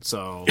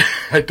 So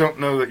I don't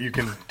know that you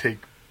can take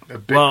a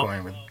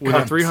Bitcoin with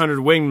a 300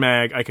 wing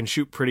mag, I can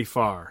shoot pretty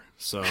far.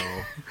 So,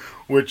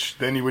 which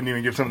then you wouldn't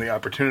even give someone the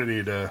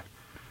opportunity to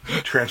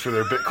transfer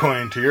their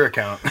Bitcoin to your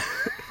account.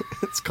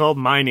 It's called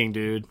mining,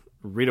 dude.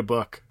 Read a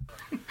book.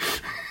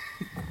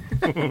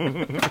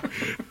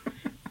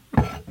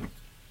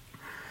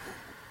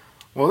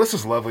 Well, this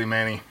is lovely,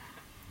 Manny.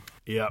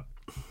 Yep.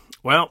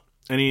 Well,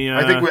 any?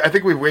 I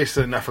think we've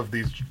wasted enough of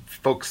these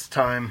folks'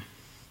 time.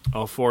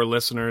 All 4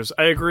 listeners.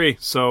 I agree.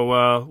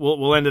 So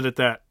we'll end it at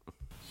that.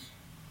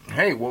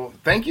 Hey, well,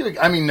 thank you.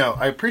 I mean, no,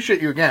 I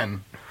appreciate you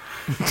again.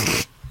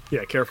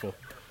 Yeah, careful.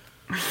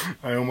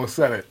 I almost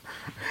said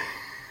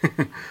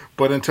it.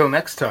 But until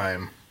next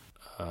time.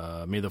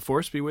 May the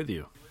force be with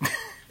you.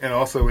 And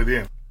also with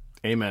you.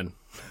 Amen.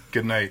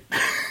 Good night.